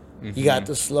 You got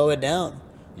to slow it down.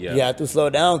 Yeah. You have to slow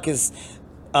it down because,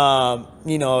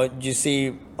 you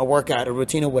see a workout, a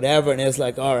routine, or whatever, and it's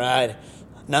like, all right,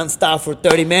 nonstop for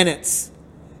 30 minutes.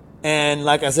 And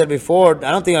like I said before,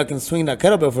 I don't think I can swing that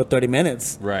kettlebell for 30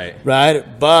 minutes. Right.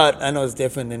 Right? But I know it's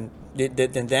different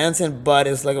than dancing, but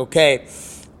it's like, okay,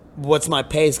 what's my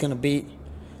pace going to be?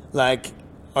 Like,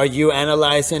 are you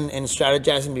analyzing and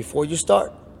strategizing before you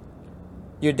start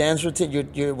your dance routine?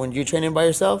 When you're training by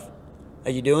yourself?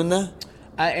 Are you doing that?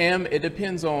 I am. It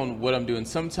depends on what I'm doing.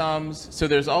 Sometimes, so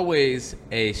there's always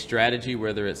a strategy,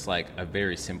 whether it's like a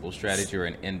very simple strategy or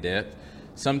an in-depth.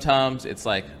 Sometimes it's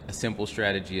like a simple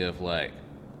strategy of like,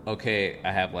 okay,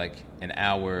 I have like an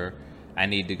hour, I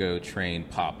need to go train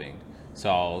popping. So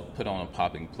I'll put on a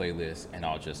popping playlist and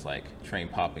I'll just like train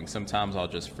popping. Sometimes I'll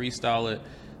just freestyle it.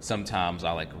 Sometimes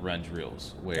I like run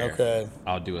drills where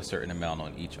I'll do a certain amount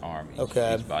on each arm,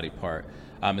 each body part.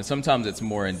 And sometimes it's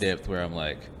more in depth where I'm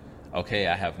like, okay,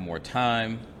 I have more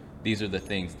time. These are the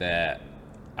things that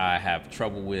I have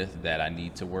trouble with that I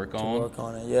need to work on. Work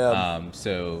on it, yeah.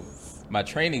 So my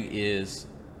training is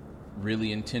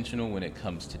really intentional when it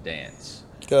comes to dance.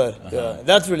 Good.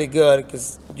 That's really good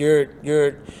because you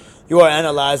are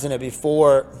analyzing it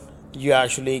before you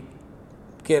actually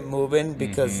get moving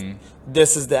because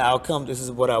this is the outcome. This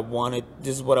is what I wanted.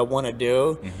 This is what I want to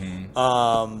do.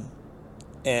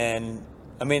 And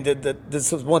I mean,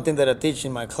 this is one thing that I teach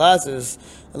in my classes.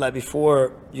 Like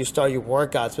before you start your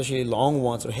workout, especially long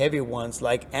ones or heavy ones,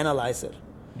 like analyze it.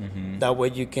 That way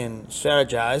you can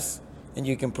strategize and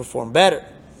you can perform better.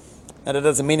 Now that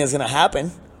doesn't mean it's going to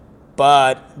happen,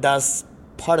 but that's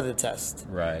part of the test.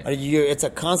 Right. It's a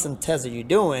constant test that you're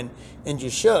doing, and you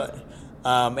should.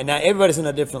 And now everybody's on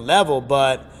a different level,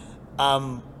 but I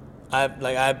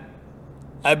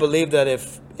believe that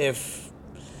if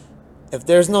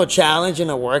there's no challenge in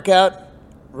a workout,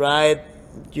 right,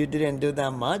 you didn't do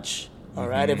that much. All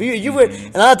right. If you would,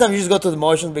 a lot of times you just go through the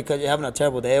motions because you're having a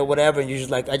terrible day or whatever, and you're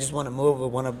just like, I just want to move, I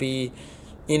want to be,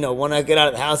 want to get out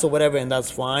of the house or whatever, and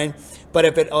that's fine. But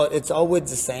if it's always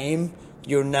the same,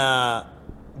 you're not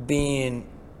being,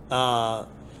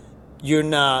 you're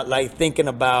not like thinking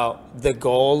about the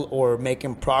goal or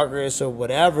making progress or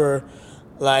whatever,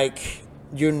 like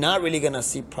you're not really going to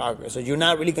see progress, or you're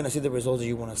not really going to see the results that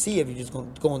you want to see if you're just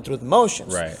going through the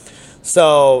motions. Right.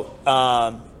 So,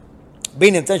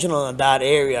 being intentional in that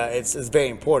area is very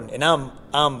important. And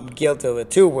I'm guilty of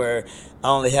it too, where I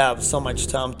only have so much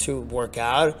time to work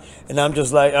out, and I'm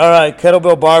just like, all right,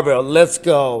 kettlebell, barbell, let's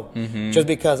go. Just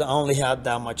because I only have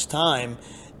that much time.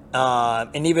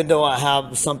 And even though I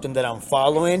have something that I'm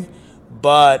following,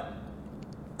 but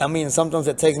I mean, sometimes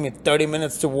it takes me 30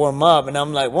 minutes to warm up, and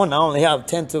I'm like, well, I only have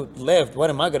 10 to lift. What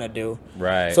am I going to do?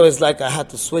 Right. So it's like I had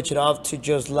to switch it off to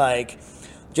just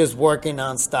working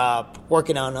nonstop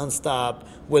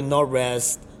with no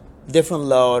rest, different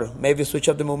load, maybe switch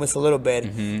up the movements a little bit,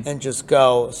 and just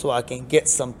go so I can get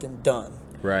something done.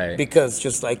 Right. Because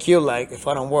just like you, like if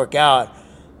I don't work out,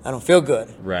 I don't feel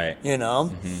good. Right.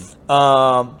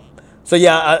 So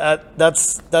yeah,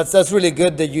 that's really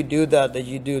good that you do that. That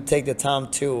you do take the time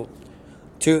to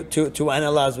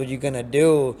analyze what you're gonna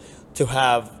do to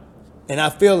have, and I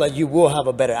feel like you will have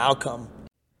a better outcome.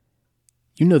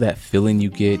 You know that feeling you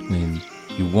get when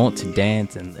you want to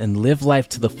dance and live life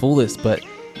to the fullest, but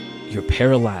you're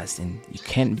paralyzed and you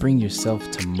can't bring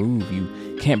yourself to move.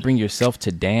 You can't bring yourself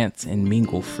to dance and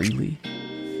mingle freely.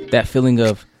 That feeling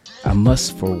of, I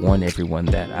must forewarn everyone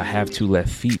that I have 2 left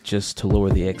feet just to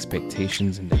lower the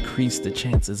expectations and decrease the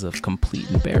chances of complete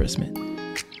embarrassment.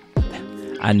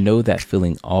 I know that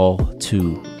feeling all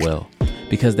too well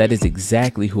because that is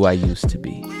exactly who I used to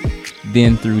be.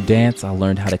 Then through dance, I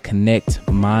learned how to connect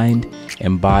mind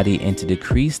and body and to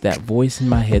decrease that voice in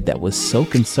my head that was so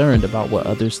concerned about what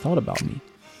others thought about me.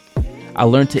 I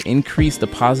learned to increase the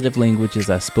positive language as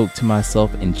I spoke to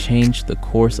myself and changed the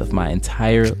course of my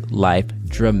entire life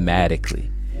dramatically.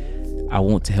 I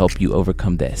want to help you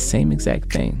overcome that same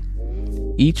exact thing.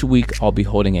 Each week, I'll be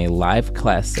holding a live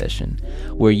class session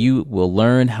where you will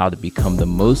learn how to become the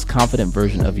most confident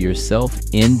version of yourself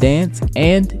in dance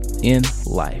and in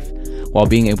life, while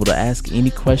being able to ask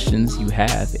any questions you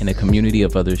have in a community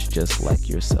of others just like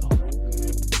yourself.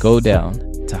 Go down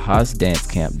to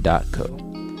hasdancecamp.co.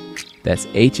 That's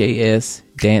HAS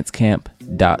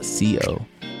dancecamp.co.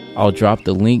 I'll drop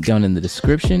the link down in the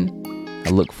description. I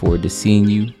look forward to seeing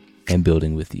you and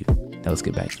building with you. Now let's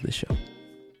get back to the show.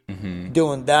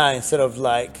 Doing that instead of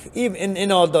like, even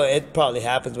and although it probably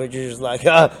happens where you're just like,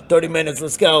 30 minutes,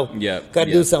 let's go.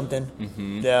 Gotta do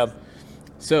something. Yeah.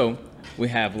 So we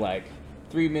have like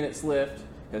 3 minutes left.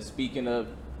 Speaking of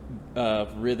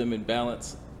rhythm and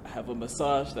balance, have a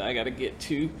massage that I got to get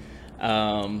to.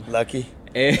 Lucky.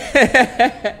 And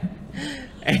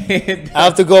I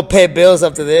have to go pay bills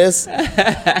after this.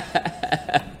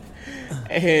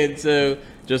 And so,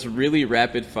 just really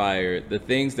rapid fire, the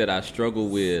things that I struggle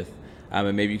with,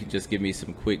 and maybe you could just give me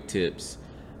some quick tips,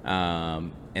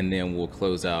 and then we'll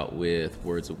close out with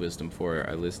words of wisdom for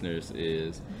our listeners,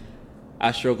 is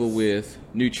I struggle with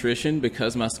nutrition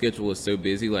because my schedule is so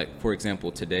busy. Like, for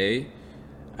example, today,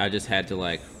 I just had to,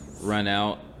 like, run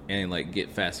out and, like, get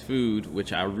fast food,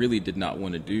 which I really did not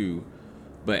want to do.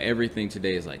 But everything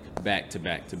today is, like, back to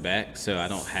back to back, so I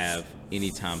don't have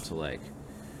any time to, like,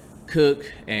 cook,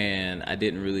 and I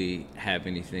didn't really have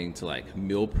anything to, like,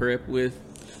 meal prep with.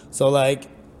 So, like,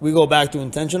 we go back to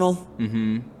intentional.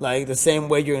 Mm-hmm. Like, the same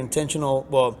way you're intentional.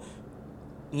 Well,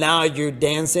 now you're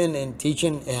dancing and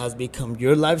teaching. It has become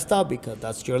your lifestyle because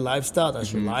that's your lifestyle.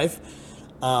 That's your life.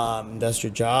 That's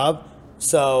your job.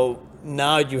 So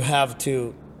now you have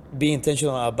to be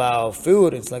intentional about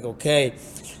food. It's like, okay,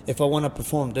 if I want to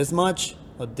perform this much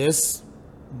or this,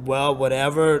 well,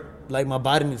 whatever, like, my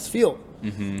body needs fuel.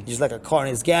 Just like a car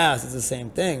needs gas, it's the same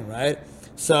thing, right?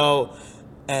 So,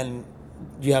 and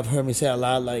you have heard me say a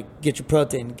lot, like, get your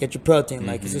protein.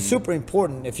 Like, it's super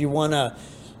important if you want to,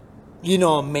 you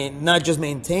know, not just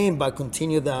maintain, but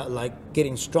continue that, like,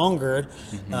 getting stronger.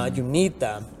 You need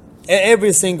that.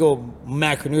 Every single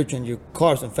macronutrient, your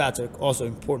carbs and fats are also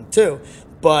important too,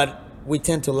 but we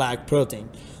tend to lack protein.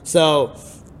 So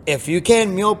if you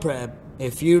can meal prep,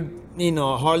 if you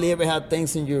hardly ever have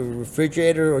things in your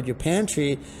refrigerator or your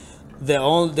pantry, the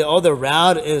other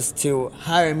route is to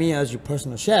hire me as your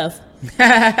personal chef,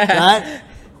 right?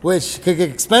 Which could get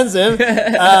expensive.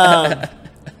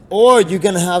 Or you're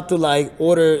going to have to, like,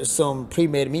 order some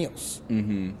pre-made meals.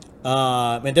 And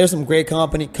there's some great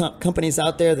companies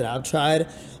out there that I've tried.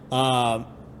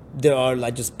 They are,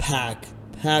 like, just packed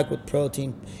with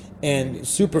protein and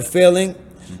super filling.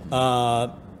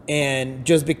 And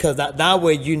just because that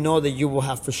way you know that you will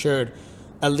have for sure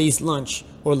at least lunch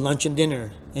or lunch and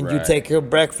dinner. And you take your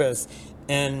breakfast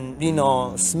and,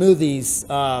 smoothies,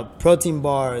 protein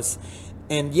bars.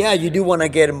 And yeah, you do want to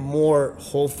get more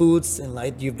whole foods and,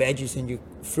 like, your veggies and your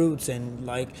fruits and,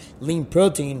 like, lean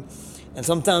protein. And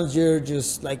sometimes you're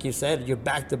just, like you said, you're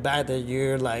back to back that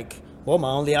you're like, well, my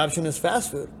only option is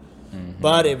fast food.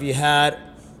 But if you had,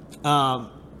 some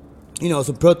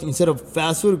protein, instead of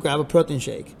fast food, grab a protein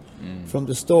shake from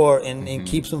the store and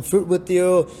keep some fruit with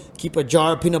you, keep a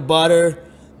jar of peanut butter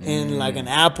and, like, an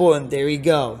apple, and there you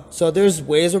go. So there's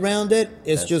ways around it.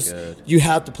 It's just good. You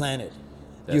have to plan it.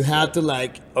 You have to,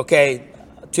 like, okay,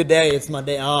 today it's my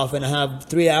day off and I have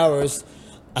 3 hours.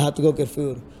 I have to go get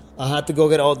food. I have to go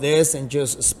get all this and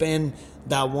just spend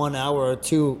that 1 hour or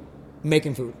two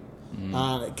making food.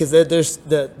 Because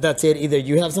that's it. Either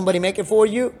you have somebody make it for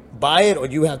you, buy it, or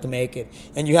you have to make it.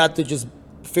 And you have to just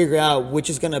figure out which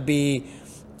is going to be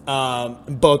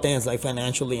both ends, like,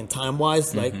 financially and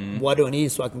time-wise. Like, what do I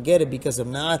need so I can get it? Because if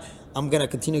not, I'm going to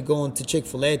continue going to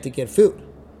Chick-fil-A to get food.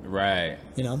 Right.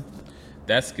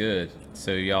 That's good.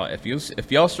 So y'all,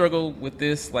 if y'all struggle with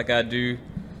this like I do,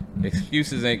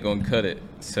 excuses ain't gonna cut it.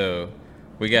 So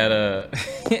we gotta.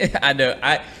 I know.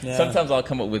 Sometimes I'll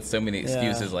come up with so many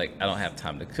excuses, like I don't have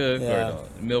time to cook or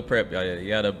meal prep, yada yada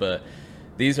yada. But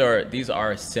these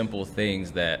are simple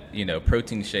things that,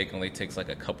 protein shake only takes like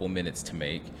a couple minutes to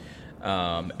make,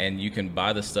 and you can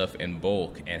buy the stuff in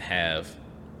bulk and have.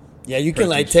 Yeah, you can,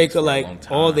 like, take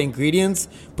all the ingredients,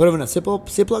 put them in a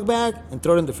Ziploc bag, and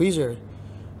throw it in the freezer.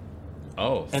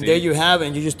 Oh, and there you have it.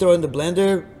 And you just throw it in the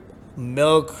blender,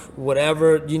 milk,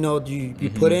 whatever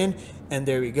you put in, and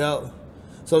there we go.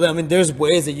 So I mean, there's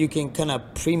ways that you can kind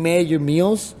of pre-made your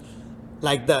meals,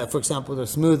 like that. For example, the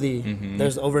smoothie.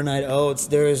 There's overnight oats.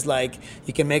 There's, like,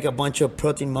 you can make a bunch of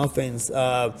protein muffins.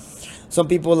 Some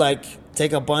people, like,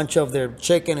 take a bunch of their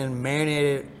chicken and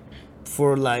marinate it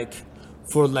for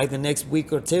the next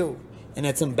week or two, and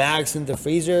it's in bags in the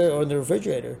freezer or in the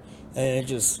refrigerator, and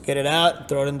just get it out,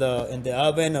 throw it in the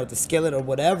oven or the skillet or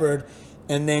whatever,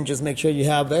 and then just make sure you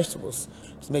have vegetables.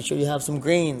 Just make sure you have some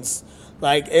greens.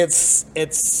 Like, it's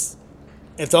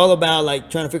all about, like,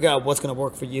 trying to figure out what's going to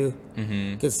work for you.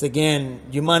 Because again,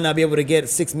 you might not be able to get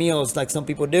 6 meals like some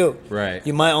people do. Right.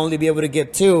 You might only be able to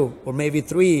get 2 or maybe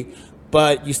 3,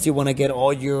 but you still want to get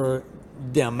all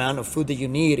the amount of food that you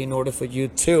need in order for you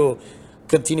to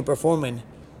continue performing.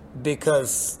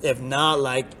 Because if not,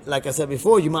 like I said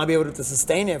before, you might be able to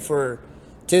sustain it for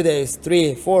 2 days,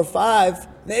 3, 4, 5,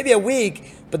 maybe a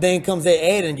week, but then comes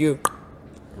day 8 and you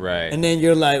Right. And then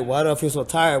you're like, why do I feel so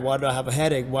tired? Why do I have a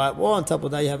headache? Why? Well, on top of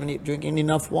that, you haven't drinking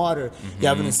enough water. You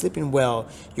haven't been sleeping well.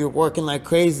 You're working like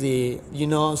crazy, you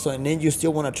know. So and then you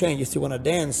still want to train. You still want to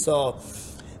dance. So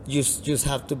you just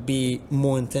have to be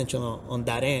more intentional on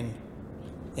that end.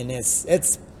 And it's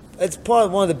probably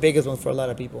one of the biggest ones for a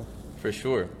lot of people. For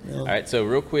sure. Yeah. All right. So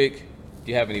real quick,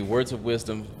 do you have any words of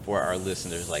wisdom for our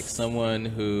listeners? Like someone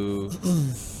who,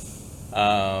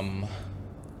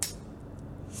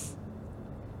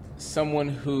 someone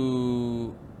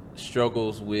who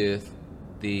struggles with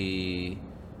the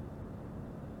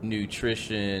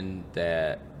nutrition,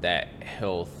 that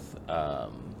health,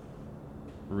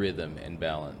 rhythm and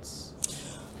balance.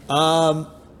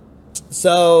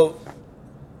 So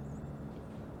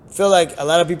I feel like a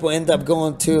lot of people end up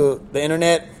going to the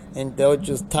internet and they'll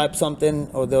just type something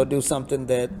or they'll do something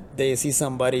that they see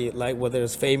somebody like, whether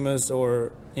it's famous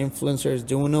or influencers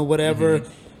doing or whatever.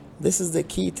 This is the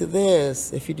key to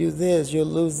this. If you do this, you'll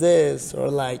lose this, or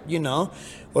like, you know,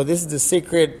 or this is the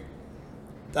secret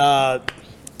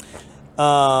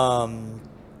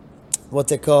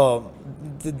what's it called,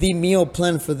 the meal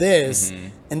plan for this.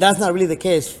 And that's not really the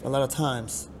case a lot of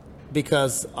times,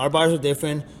 because our bodies are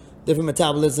different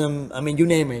metabolism. I mean, you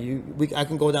name it. I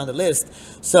can go down the list.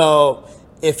 So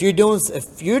if you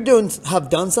have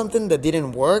done something that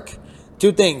didn't work,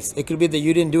 two things. It could be that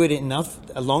you didn't do it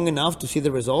long enough to see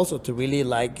the results, or to really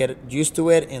like get used to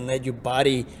it and let your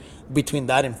body, between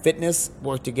that and fitness,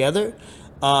 work together.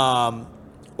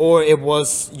 Or it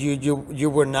was you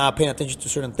were not paying attention to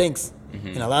certain things.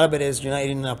 And a lot of it is you're not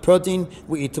eating enough protein.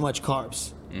 We eat too much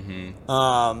carbs.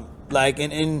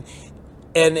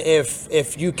 And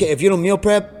if you don't meal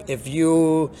prep, if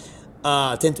you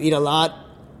tend to eat out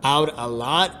a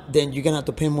lot, then you're gonna have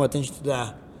to pay more attention to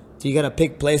that. So you gotta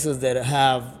pick places that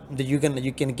you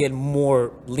can get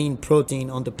more lean protein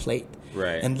on the plate.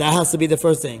 Right. And that has to be the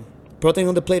first thing. Protein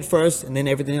on the plate first, and then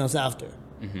everything else after.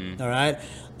 All right.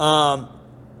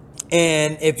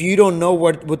 And if you don't know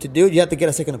what to do, you have to get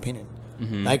a second opinion.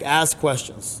 Like, ask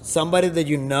questions. Somebody that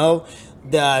you know,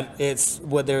 that it's,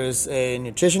 whether it's a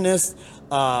nutritionist,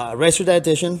 a registered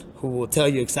dietitian who will tell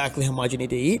you exactly how much you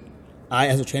need to eat. I,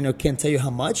 as a trainer, can't tell you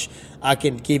how much. I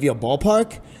can give you a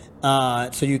ballpark,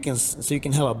 so you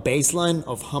can have a baseline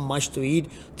of how much to eat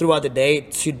throughout the day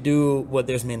to do,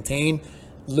 whether it's maintain,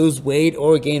 lose weight,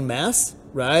 or gain mass,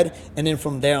 right? And then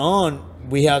from there on,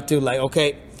 we have to, like,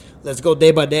 okay, let's go day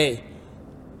by day.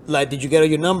 Like, did you get all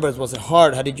your numbers? Was it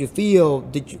hard? How did you feel?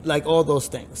 Did you like all those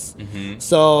things?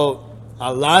 So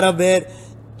a lot of it,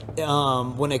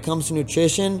 when it comes to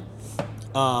nutrition,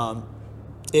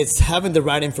 it's having the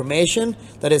right information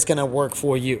that is going to work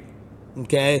for you.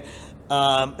 Okay.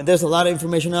 And there's a lot of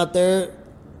information out there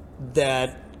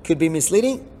that could be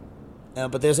misleading,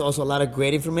 but there's also a lot of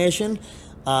great information.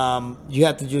 You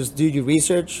have to just do your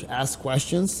research, ask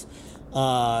questions,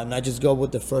 not just go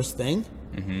with the first thing.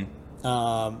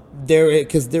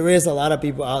 Because there is a lot of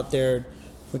people out there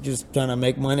who are just trying to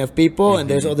make money off people, and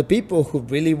there's other people who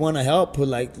really want to help, who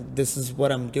like, this is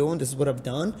what I'm doing, this is what I've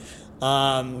done,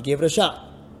 give it a shot.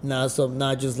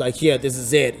 Not just like, yeah, this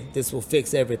is it, this will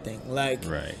fix everything. Like,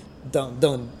 right. Don't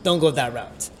go that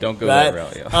route. Don't go right? that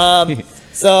route. Yeah.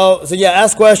 So yeah,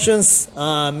 ask questions.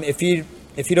 If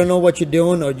you don't know what you're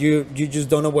doing, or you just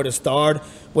don't know where to start,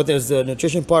 whether it's the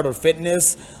nutrition part or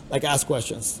fitness, like, ask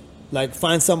questions. Like,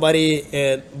 find somebody,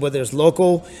 whether it's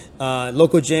local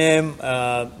gym,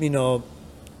 or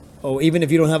even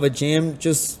if you don't have a gym,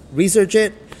 just research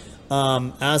it.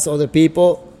 Ask other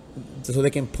people so they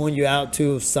can point you out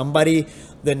to somebody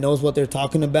that knows what they're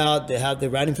talking about. They have the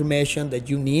right information that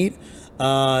you need.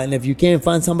 And if you can't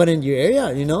find somebody in your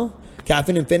area,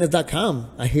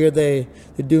 caffeineandfitness.com. I hear they're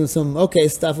doing some okay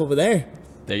stuff over there.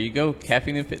 There you go,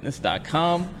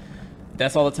 caffeineandfitness.com.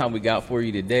 That's all the time we got for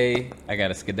you today. I got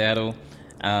to skedaddle.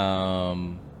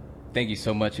 Thank you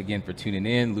so much again for tuning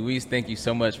in. Luis, thank you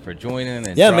so much for joining.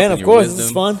 And yeah, man, of course.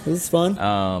 Wisdom. This is fun.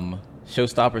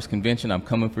 Showstoppers Convention, I'm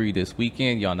coming for you this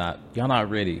weekend. Y'all not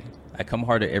ready. I come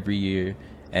harder every year,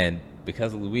 and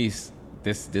because of Luis,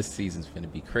 this season's going to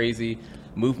be crazy.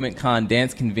 Movement Con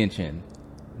Dance Convention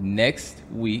next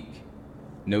week,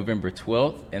 November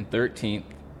 12th and 13th.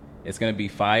 It's going to be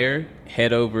fire.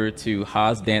 Head over to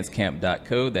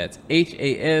hasdancecamp.co. That's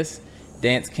HAS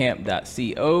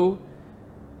dancecamp.co.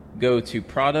 Go to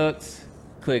products,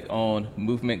 click on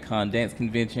Movement Con Dance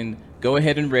Convention. Go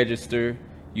ahead and register.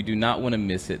 You do not want to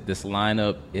miss it. This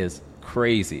lineup is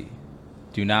crazy.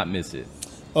 Do not miss it.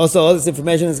 Also, all this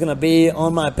information is going to be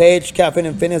on my page,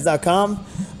 caffeineandfitness.com.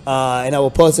 And I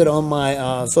will post it on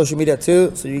my social media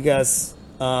too, so you guys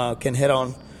can head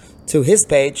on to his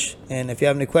page, and if you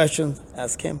have any questions,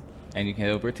 ask him. And you can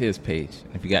head over to his page.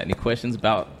 And if you got any questions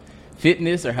about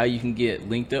fitness or how you can get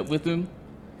linked up with him,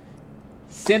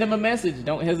 send him a message.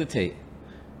 Don't hesitate.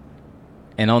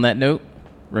 And on that note,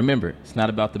 remember, it's not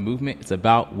about the movement. It's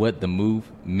about what the move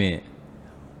meant.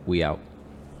 We out.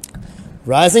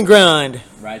 Rise and grind.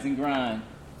 Rise and grind.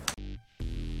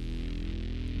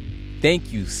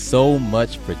 Thank you so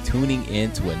much for tuning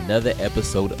in to another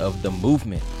episode of The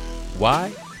Movement.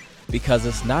 Why? Because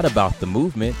it's not about the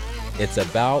movement. It's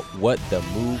about what the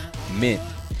move meant.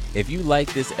 If you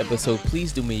like this episode,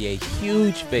 please do me a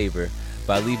huge favor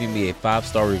by leaving me a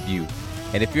 5-star review.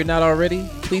 And if you're not already,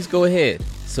 please go ahead,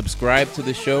 subscribe to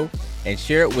the show, and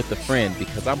share it with a friend,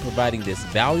 because I'm providing this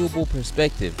valuable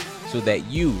perspective so that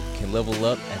you can level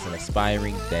up as an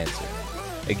aspiring dancer.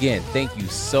 Again, thank you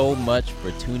so much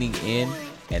for tuning in,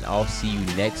 and I'll see you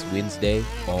next Wednesday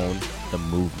on The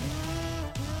Movement.